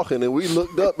was talking and we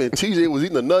looked up and TJ was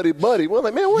eating a Nutty Buddy. We're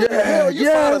like, man, where the hell you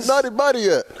find a Nutty Buddy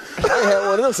at? I ain't had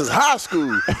one of them since high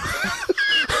school.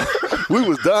 We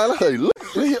was dying. I was like, look,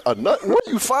 a nut. Where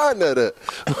you find that at?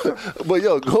 But,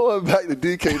 yo, going back to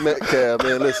DK Metcalf,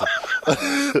 man, listen.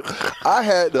 I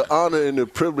had the honor and the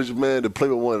privilege, man, to play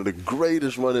with one of the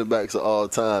greatest running backs of all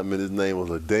time, and his name was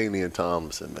LaDainian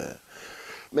Tomlinson, man.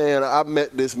 Man, I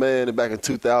met this man back in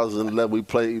 2011. We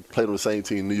played on the same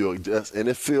team, New York Jets, and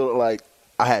it felt like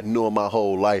I had known him my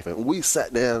whole life. And we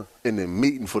sat down in the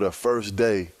meeting for the first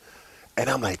day, and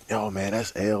I'm like, oh, man,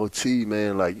 that's LT,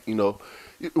 man. Like, you know,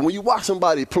 when you watch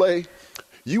somebody play,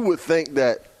 you would think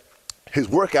that his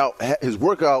workout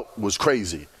was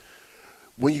crazy.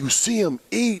 When you see him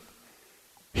eat,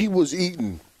 he was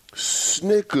eating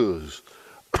Snickers,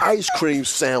 ice cream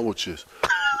sandwiches,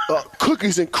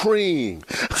 cookies and cream,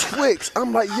 Twix.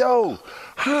 I'm like, yo,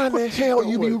 how in the hell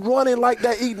you be running like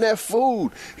that, eating that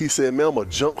food? He said, man, I'm a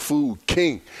junk food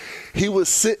king. He would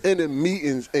sit in the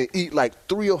meetings and eat like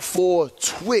 3 or 4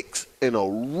 Twix in a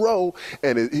row,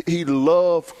 and he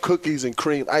loved cookies and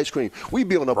cream, ice cream. We'd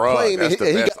be on a plane, that's and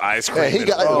the best ice cream. And he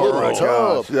got a little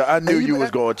tub. Yeah, I knew you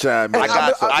was going to chime in. I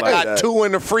got 2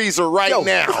 in the freezer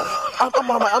now.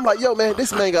 I'm like, yo, man,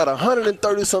 this man got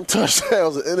 130-some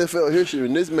touchdowns in NFL history,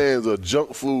 and this man's a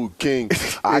junk food king.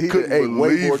 I couldn't ate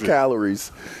way more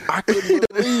calories. I couldn't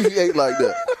believe he ate like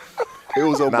that. It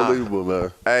was unbelievable,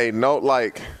 man. Hey,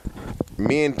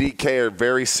 me and DK are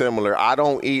very similar. I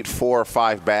don't eat 4 or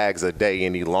 5 bags a day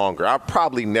any longer. I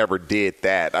probably never did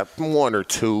that. 1 or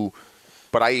 2,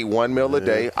 but I eat 1 meal a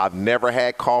day. I've never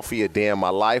had coffee a day in my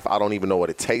life. I don't even know what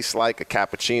it tastes like. A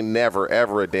cappuccino, never,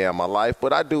 ever a day in my life.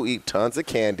 But I do eat tons of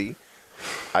candy.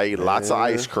 I eat lots of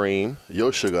ice cream.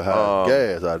 Your sugar high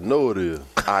gas, I know it is.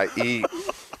 I eat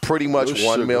pretty much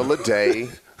 1 meal a day,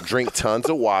 drink tons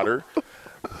of water.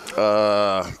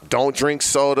 Don't drink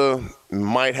soda.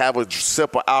 Might have a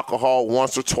sip of alcohol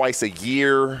once or twice a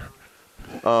year.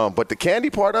 But the candy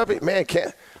part of it, man,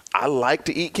 I like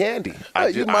to eat candy.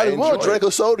 You might as well drink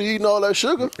a soda eating all that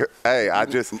sugar. Hey,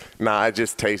 it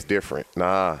just tastes different.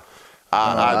 I'm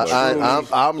not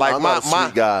a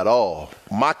sweet guy at all.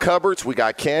 My cupboards, we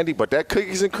got candy, but that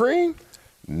cookies and cream,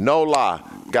 no lie,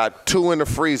 got 2 in the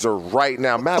freezer right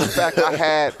now. Matter of fact, I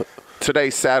had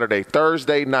today's Saturday,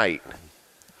 Thursday night,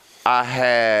 I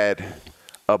had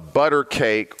a butter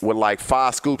cake with like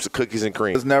 5 scoops of cookies and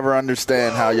cream. I just never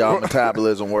understand how y'all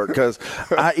metabolism work because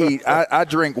I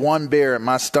drink 1 beer and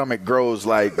my stomach grows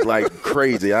like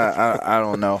crazy. I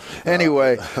don't know.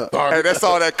 Anyway, hey, that's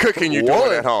all that cooking you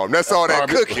doing at home. That's all that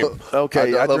cooking.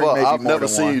 Okay, I've never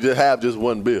seen you to have just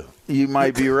 1 beer. You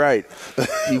might be right.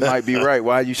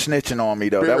 Why are you snitching on me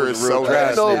though? That was real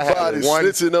dry. Nobody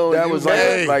snitching on you. That was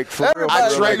like for real.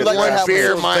 I drank 1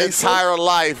 beer my entire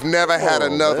life. Never had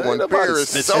another one. Beer is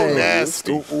so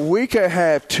nasty. We could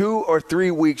have 2 or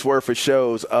 3 weeks worth of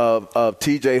shows of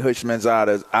TJ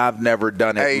Houshmandzadeh's I've never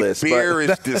done it list. Beer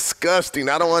is disgusting.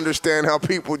 I don't understand how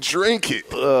people drink it.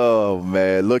 Oh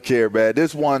man, look here, man.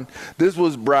 This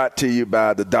was brought to you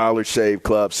by the Dollar Shave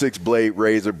Club. 6-blade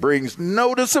razor brings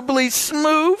noticeably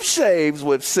smooth shaves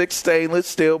with 6 stainless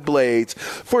steel blades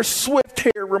for swift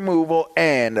hair removal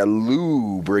and a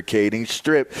lubricating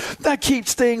strip that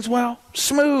keeps things,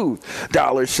 smooth.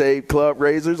 Dollar Shave Club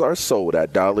razors are sold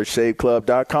at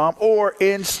dollarshaveclub.com or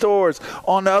in stores.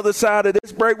 On the other side of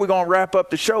this break, we're going to wrap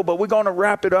up the show, but we're going to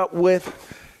wrap it up with,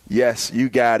 yes, you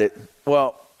got it.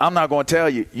 Well, I'm not going to tell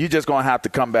you. You're just going to have to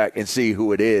come back and see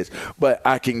who it is. But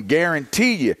I can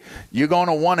guarantee you're going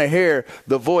to want to hear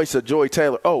the voice of Joy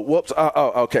Taylor. Oh, whoops.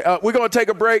 Okay. We're going to take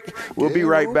a break. We'll be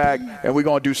right back, and we're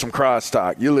going to do some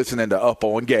crosstalk. You're listening to Up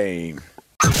on Game.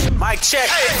 Mic check.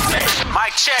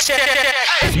 Mic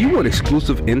check. Do you want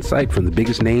exclusive insight from the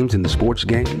biggest names in the sports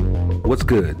game? What's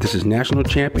good? This is national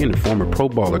champion and former pro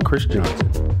baller Chris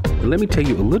Johnson. And let me tell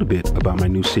you a little bit about my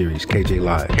new series, KJ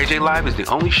Live. KJ Live is the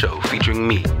only show featuring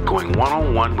me going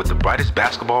one-on-one with the brightest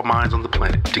basketball minds on the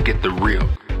planet to get the real.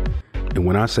 And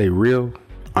when I say real,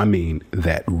 I mean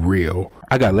that real.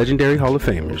 I got legendary Hall of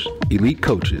Famers, elite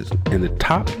coaches, and the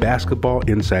top basketball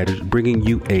insiders bringing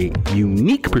you a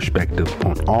unique perspective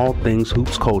on all things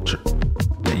hoops culture.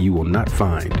 you will not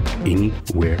find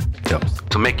anywhere else.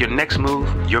 So make your next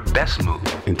move your best move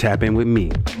and tap in with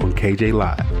me on KJ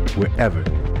Live, wherever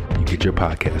you get your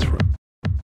podcast from.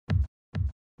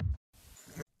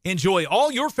 Enjoy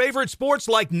all your favorite sports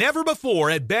like never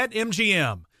before at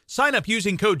BetMGM. Sign up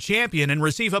using code CHAMPION and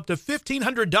receive up to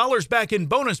 $1,500 back in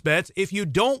bonus bets if you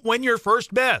don't win your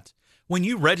first bet. When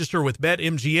you register with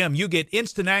BetMGM, you get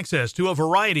instant access to a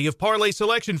variety of parlay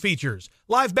selection features,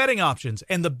 live betting options,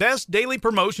 and the best daily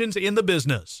promotions in the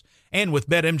business. And with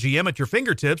BetMGM at your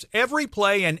fingertips, every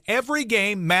play and every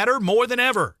game matter more than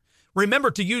ever.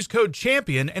 Remember to use code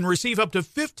CHAMPION and receive up to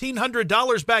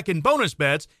 $1,500 back in bonus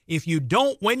bets if you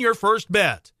don't win your first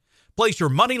bet. Place your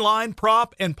money line,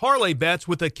 prop, and parlay bets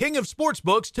with the king of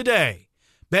sportsbooks today.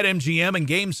 BetMGM and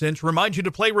GameSense remind you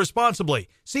to play responsibly.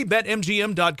 See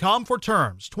BetMGM.com for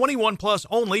terms. 21 plus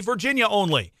only, Virginia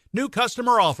only. New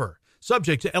customer offer.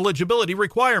 Subject to eligibility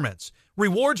requirements.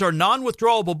 Rewards are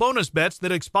non-withdrawable bonus bets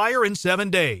that expire in 7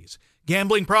 days.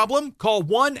 Gambling problem? Call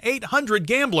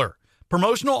 1-800-GAMBLER.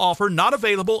 Promotional offer not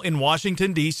available in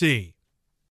Washington, D.C.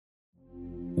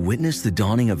 Witness the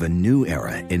dawning of a new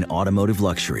era in automotive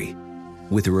luxury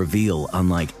with a reveal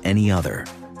unlike any other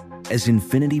as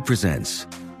Infiniti presents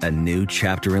a new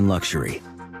chapter in luxury,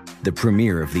 the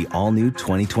premiere of the all-new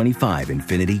 2025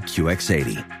 Infiniti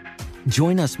QX80.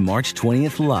 Join us March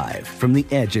 20th live from the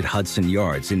Edge at Hudson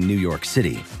Yards in New York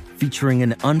City, featuring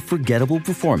an unforgettable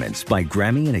performance by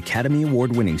Grammy and Academy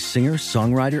Award-winning singer,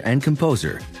 songwriter, and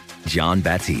composer Jon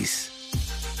Batiste.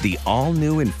 The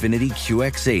all-new Infiniti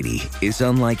QX80 is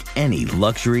unlike any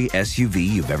luxury SUV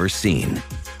you've ever seen.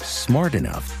 Smart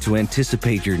enough to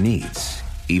anticipate your needs,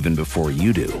 even before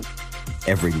you do.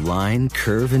 Every line,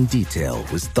 curve, and detail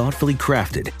was thoughtfully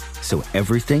crafted, so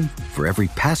everything for every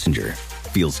passenger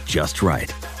feels just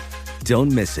right.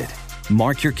 Don't miss it.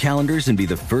 Mark your calendars and be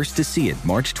the first to see it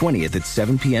March 20th at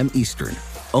 7 p.m. Eastern,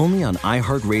 only on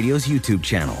iHeartRadio's YouTube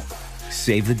channel.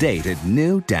 Save the date at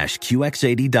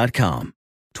new-QX80.com.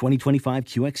 2025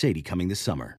 QX80 coming this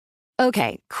summer.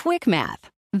 Okay, quick math.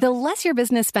 The less your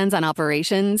business spends on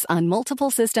operations, on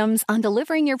multiple systems, on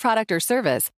delivering your product or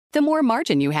service, the more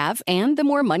margin you have and the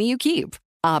more money you keep.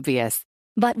 Obvious.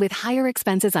 But with higher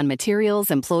expenses on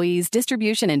materials, employees,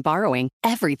 distribution, and borrowing,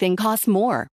 everything costs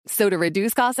more. So to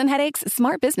reduce costs and headaches,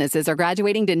 smart businesses are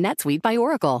graduating to NetSuite by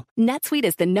Oracle. NetSuite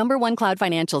is the #1 cloud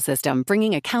financial system,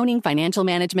 bringing accounting, financial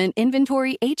management,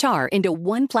 inventory, HR into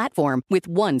one platform with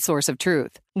one source of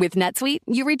truth. With NetSuite,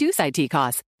 you reduce IT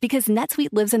costs because NetSuite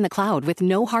lives in the cloud with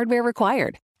no hardware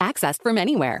required, accessed from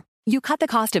anywhere. You cut the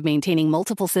cost of maintaining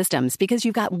multiple systems because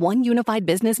you've got one unified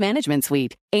business management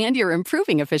suite. And you're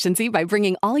improving efficiency by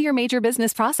bringing all your major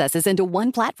business processes into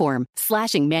one platform,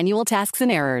 slashing manual tasks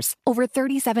and errors. Over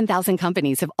 37,000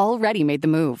 companies have already made the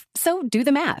move. So do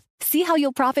the math. See how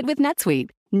you'll profit with NetSuite.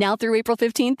 Now through April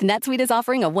 15th, NetSuite is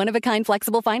offering a one-of-a-kind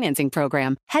flexible financing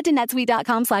program. Head to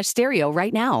netsuite.com/stereo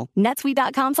right now.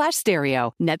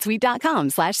 netsuite.com/stereo.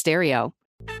 netsuite.com/stereo.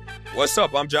 What's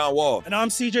up? I'm John Wall. And I'm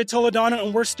CJ Toledano,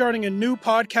 and we're starting a new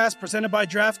podcast presented by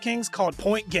DraftKings called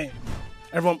Point Game.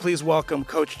 Everyone, please welcome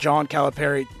Coach John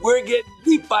Calipari. We're getting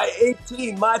beat by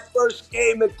 18. My first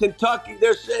game in Kentucky,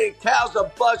 they're saying Cal's a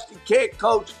bust. He can't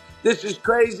coach. This is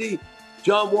crazy.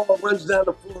 John Wall runs down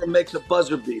the floor and makes a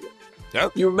buzzer beater.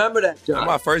 Yep. You remember that, John? That's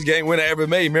my first game winner I ever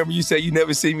made. Remember you said you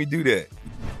never see me do that.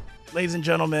 Ladies and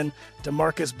gentlemen,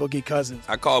 DeMarcus Boogie Cousins.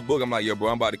 I called Boog. I'm like, yo, bro,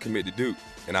 I'm about to commit to Duke.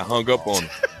 And I hung up on him.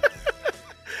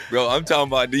 Bro, I'm talking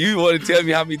about, do you want to tell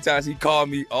me how many times he called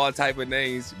me all type of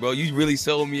names? Bro, you really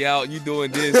sold me out. You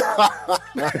doing this.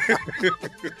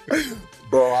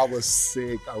 Bro, I was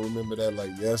sick. I remember that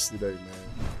like yesterday, man.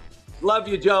 Love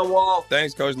you, John Wall.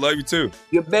 Thanks, Coach. Love you, too.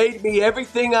 You made me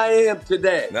everything I am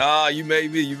today. Nah, you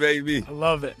made me. You made me. I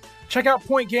love it. Check out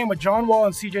Point Game with John Wall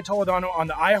and CJ Toledano on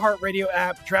the iHeartRadio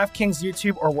app, DraftKings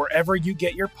YouTube, or wherever you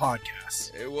get your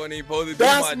podcasts. It wasn't even supposed to be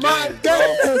That's my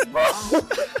game, bro.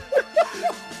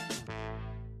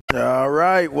 All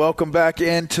right, welcome back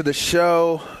into the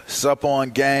show. It's Up On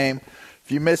Game.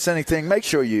 If you miss anything, make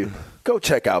sure you go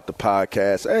check out the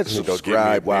podcast and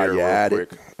subscribe while you're at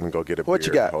it. Let me go get a beer. What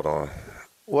you got? Hold on.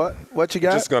 What you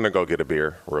got? Just going to go get a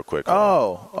beer real quick.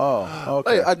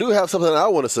 Okay. Hey, I do have something I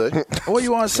want to say. What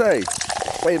you want to say?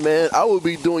 Hey, man, I would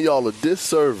be doing y'all a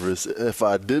disservice if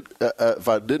I did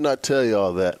not tell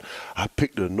y'all that I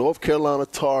picked the North Carolina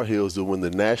Tar Heels to win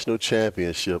the national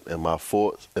championship in my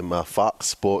Fox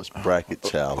Sports Bracket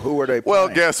Challenge. Who were they playing? Well,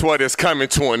 guess what? It's coming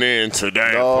to an end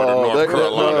today for the North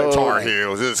Carolina Tar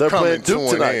Heels. It's coming to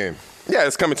an end. Yeah,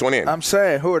 it's coming to an end. I'm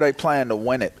saying, who are they playing to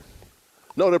win it?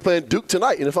 No, they're playing Duke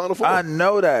tonight in the Final Four. I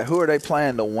know that. Who are they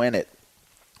playing to win it?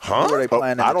 Huh? Who are they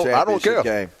playing in the championship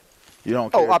game? You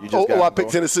don't care. I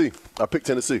picked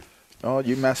Tennessee. Oh,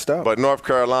 you messed up. But North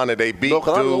Carolina, they beat Duke.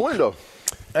 Window.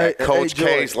 Coach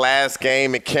K's last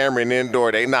game at Cameron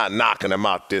Indoor, they not knocking them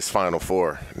out this Final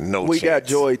Four. We got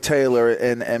Joy Taylor,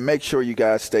 and make sure you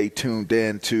guys stay tuned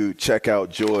in to check out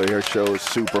Joy. Her show is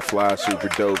super fly, super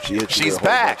dope. She's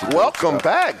back. Welcome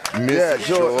back, Miss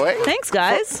Joy. Thanks,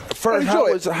 guys. First,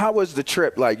 how was the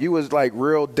trip? Like, you was like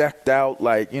real decked out,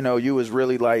 like, you know, you was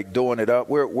really like doing it up.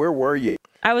 Where were you?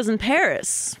 I was in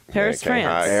Paris, France.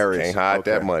 Can't hide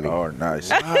that money. Oh,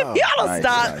 nice. Y'all don't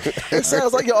stop. Nice. It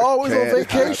sounds like you're always on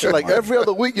vacation. Like every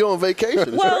other week you're on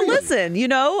vacation. Well, listen, you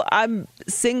know, I'm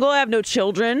single. I have no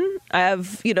children. I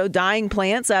have, you know, dying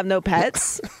plants. I have no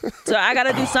pets. So I got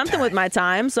to do something with my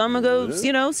time. So I'm going to go,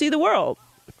 you know, see the world.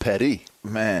 Petty.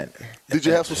 Man. Did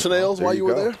you have some snails while you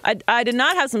were there? I did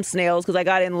not have some snails because I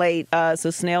got in late.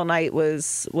 So snail night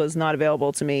was not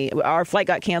available to me. Our flight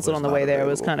got canceled on the way there. It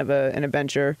was kind of an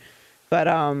adventure. But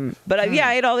yeah,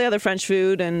 I ate all the other French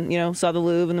food and, you know, saw the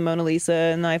Louvre and the Mona Lisa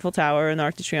and the Eiffel Tower and the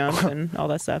Arc de Triomphe and all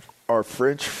that stuff. Are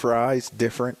French fries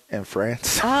different in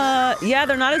France? Yeah,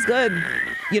 they're not as good.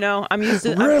 You know, I'm used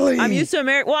to I'm used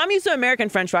to American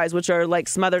French fries, which are like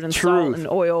smothered in salt and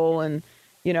oil and,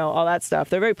 you know, all that stuff.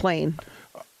 They're very plain.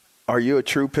 Are you a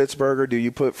true Pittsburgher? Do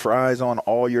you put fries on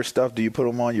all your stuff? Do you put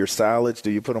them on your salads?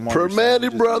 Do you put them on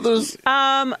Permane Brothers?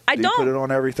 I don't put it on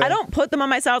everything? I don't put them on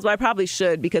my salads, but I probably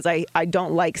should because I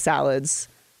don't like salads.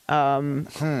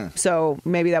 So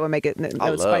maybe that would make it, that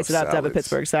would spice it up to have a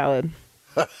Pittsburgh salad.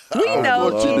 We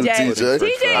know, TJ.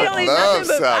 TJ don't eat nothing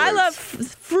but I love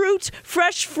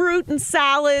fresh fruit and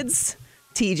salads.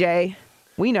 TJ.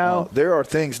 We know. There are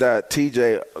things that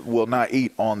TJ will not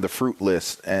eat on the fruit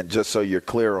list, and just so you're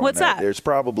clear on What's that? There's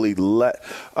probably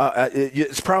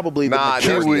it's probably the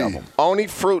majority of them. Only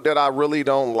fruit that I really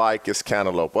don't like is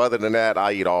cantaloupe. Other than that,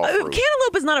 I eat all fruit.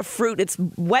 Cantaloupe is not a fruit; it's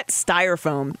wet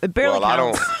styrofoam. It barely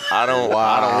counts. I don't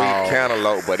eat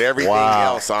cantaloupe, but everything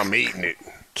else, I'm eating it.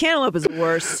 Cantaloupe is the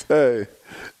worst. Hey,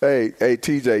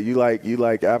 TJ, you like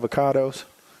avocados?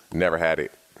 Never had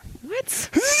it. What?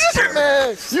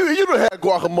 Man, you done had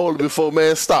guacamole before,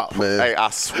 man. Stop, man. Hey, I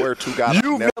swear to God,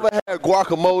 you've never had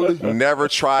guacamole. Never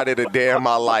tried it a day in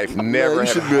my life. Never. Man,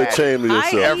 you should be ashamed of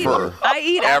yourself. I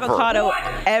eat avocado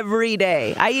every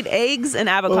day. I eat eggs and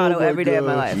avocado every day of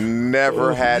my life.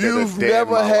 Never had it a day in my life. You've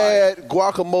never had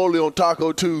guacamole on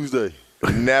Taco Tuesday.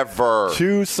 Never.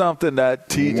 Choose something that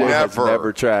TJ has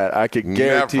never tried. I can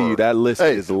guarantee you that list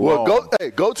is long. Well,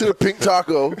 go to the Pink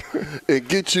Taco and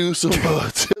get you some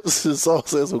chips and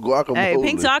sauce and some guacamole. Hey,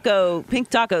 Pink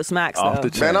Taco smacks though.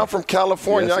 Man, I'm from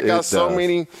California. Yes, I got so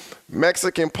many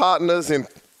Mexican partners and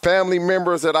family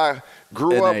members that I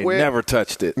grew up with. Never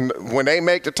touched it. When they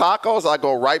make the tacos, I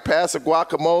go right past the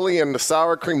guacamole and the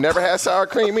sour cream. Never had sour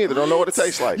cream either. Don't know what it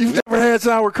tastes like. You've never had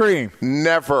sour cream?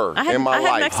 Never in my life.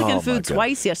 I had Mexican food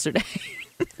twice yesterday.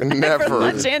 Never. For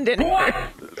lunch and dinner.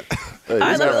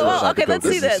 Okay, let's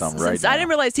see this. I didn't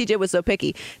realize TJ was so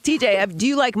picky. TJ, do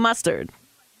you like mustard?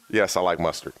 Yes, I like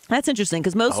mustard. That's interesting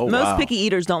because most picky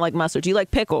eaters don't like mustard. Do you like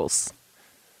pickles?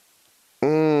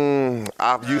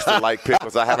 I used to like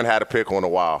pickles. I haven't had a pickle in a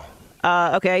while.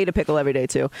 Okay, I eat a pickle every day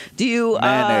too. Do you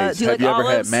mayonnaise? Do you Have like you ever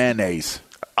olives? had mayonnaise?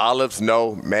 Olives,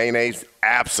 no. Mayonnaise,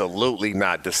 absolutely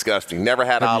not. Disgusting. Never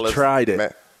had olives. Have you tried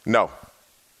it? No.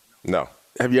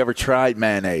 Have you ever tried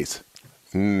mayonnaise?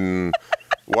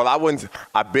 Well, I wouldn't.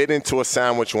 I bit into a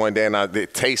sandwich one day and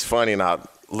it tastes funny, and I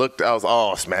was,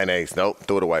 it's mayonnaise. Nope,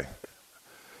 threw it away.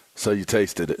 So you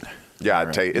tasted it?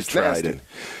 Yeah, it's nasty. It.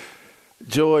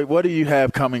 Joy, what do you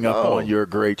have coming up on your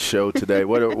great show today?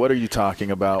 What are you talking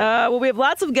about? Well, we have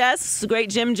lots of guests. The great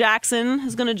Jim Jackson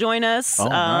is going to join us.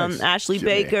 Nice. Ashley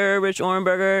Jimmy. Baker, Rich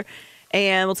Orenberger.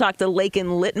 And we'll talk to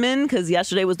Laken Littman because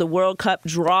yesterday was the World Cup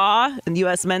draw, and the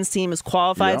U.S. men's team is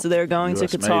qualified, so they're going to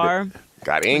Qatar.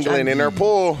 Got England in their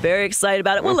pool. Very excited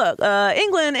about it. Well, look,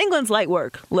 England's light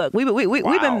work. Look, we've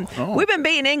been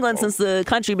beating England since the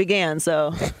country began.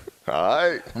 So. All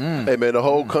right. Hey, man, the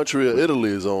whole country of Italy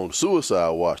is on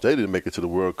suicide watch. They didn't make it to the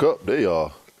World Cup. They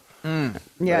are. Yeah,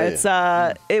 it's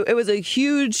it was a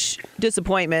huge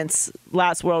disappointment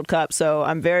last World Cup. So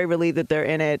I'm very relieved that they're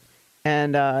in it,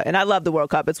 and I love the World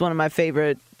Cup. It's one of my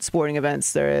favorite sporting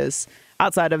events there is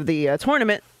outside of the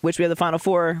tournament, which we have the Final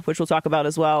Four, which we'll talk about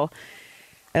as well.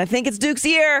 And I think it's Duke's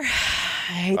year.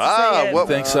 I hate to say it.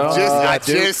 Think so? I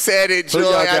just said it,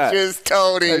 Joy. I just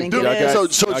told him. So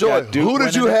Joy, who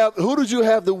did you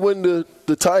have to win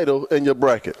the title in your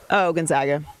bracket? Oh,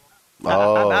 Gonzaga.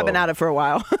 I've been at it for a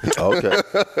while. Okay.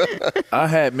 I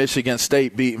had Michigan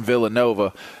State beating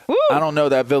Villanova. Woo! I don't know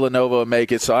that Villanova will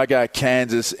make it, so I got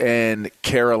Kansas and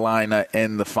Carolina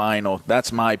in the final.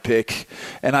 That's my pick.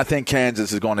 And I think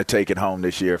Kansas is going to take it home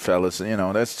this year, fellas.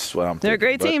 That's just what I'm thinking. They're a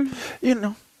great team.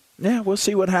 Yeah, we'll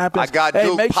see what happens. I got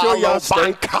Duke, make sure y'all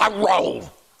stay.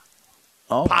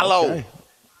 Oh, Palo. Okay.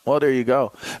 Well, there you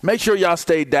go. Make sure y'all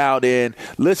stay dialed in.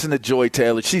 Listen to Joy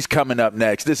Taylor. She's coming up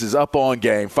next. This is Up On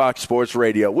Game, Fox Sports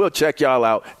Radio. We'll check y'all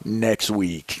out next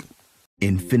week.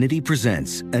 Infiniti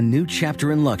presents a new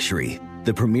chapter in luxury,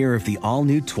 the premiere of the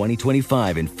all-new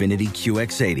 2025 Infiniti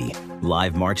QX80,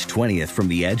 live March 20th from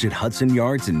the Edge at Hudson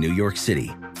Yards in New York City,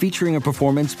 featuring a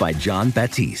performance by John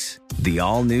Batiste. The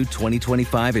all-new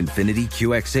 2025 Infiniti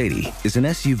QX80 is an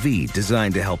SUV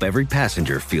designed to help every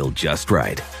passenger feel just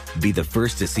right. Be the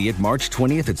first to see it March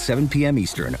 20th at 7 p.m.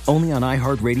 Eastern, only on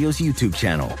iHeartRadio's YouTube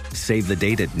channel. Save the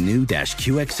date at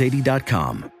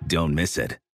new-QX80.com. Don't miss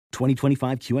it.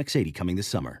 2025 QX80 coming this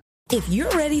summer. If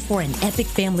you're ready for an epic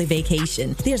family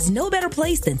vacation, there's no better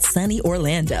place than sunny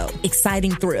Orlando.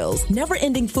 Exciting thrills,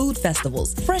 never-ending food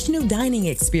festivals, fresh new dining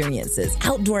experiences,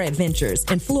 outdoor adventures,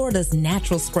 and Florida's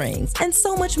natural springs, and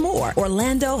so much more.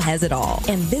 Orlando has it all.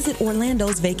 And Visit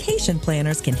Orlando's vacation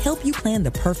planners can help you plan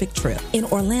the perfect trip. In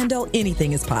Orlando,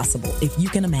 anything is possible if you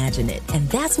can imagine it. And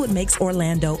that's what makes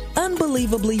Orlando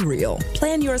unbelievably real.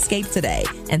 Plan your escape today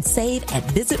and save at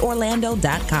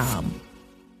visitorlando.com.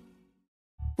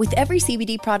 With every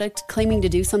CBD product claiming to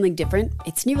do something different,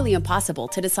 it's nearly impossible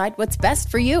to decide what's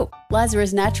best for you.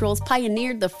 Lazarus Naturals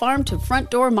pioneered the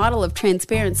farm-to-front-door model of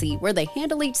transparency, where they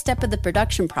handle each step of the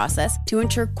production process to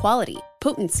ensure quality,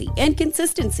 potency, and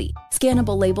consistency.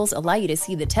 Scannable labels allow you to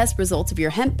see the test results of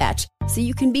your hemp batch, so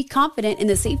you can be confident in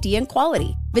the safety and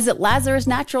quality. Visit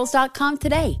LazarusNaturals.com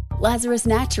today. Lazarus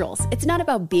Naturals. It's not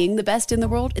about being the best in the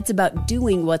world, it's about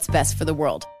doing what's best for the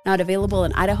world. Not available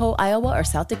in Idaho, Iowa, or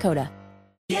South Dakota.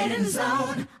 Get in the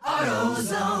zone,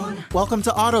 AutoZone. Welcome to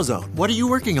AutoZone. What are you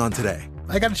working on today?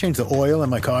 I got to change the oil in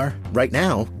my car. Right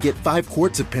now, get 5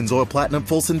 quarts of Pennzoil Platinum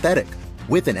Full Synthetic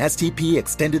with an STP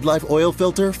Extended Life Oil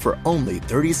Filter for only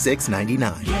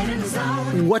 $36.99. Get in the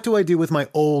zone. What do I do with my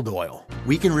old oil?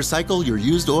 We can recycle your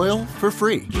used oil for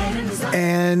free. Get in the zone.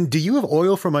 And do you have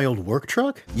oil for my old work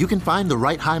truck? You can find the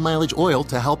right high-mileage oil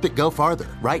to help it go farther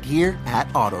right here at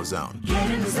AutoZone.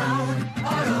 Get in the zone,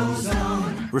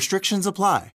 AutoZone. Restrictions apply.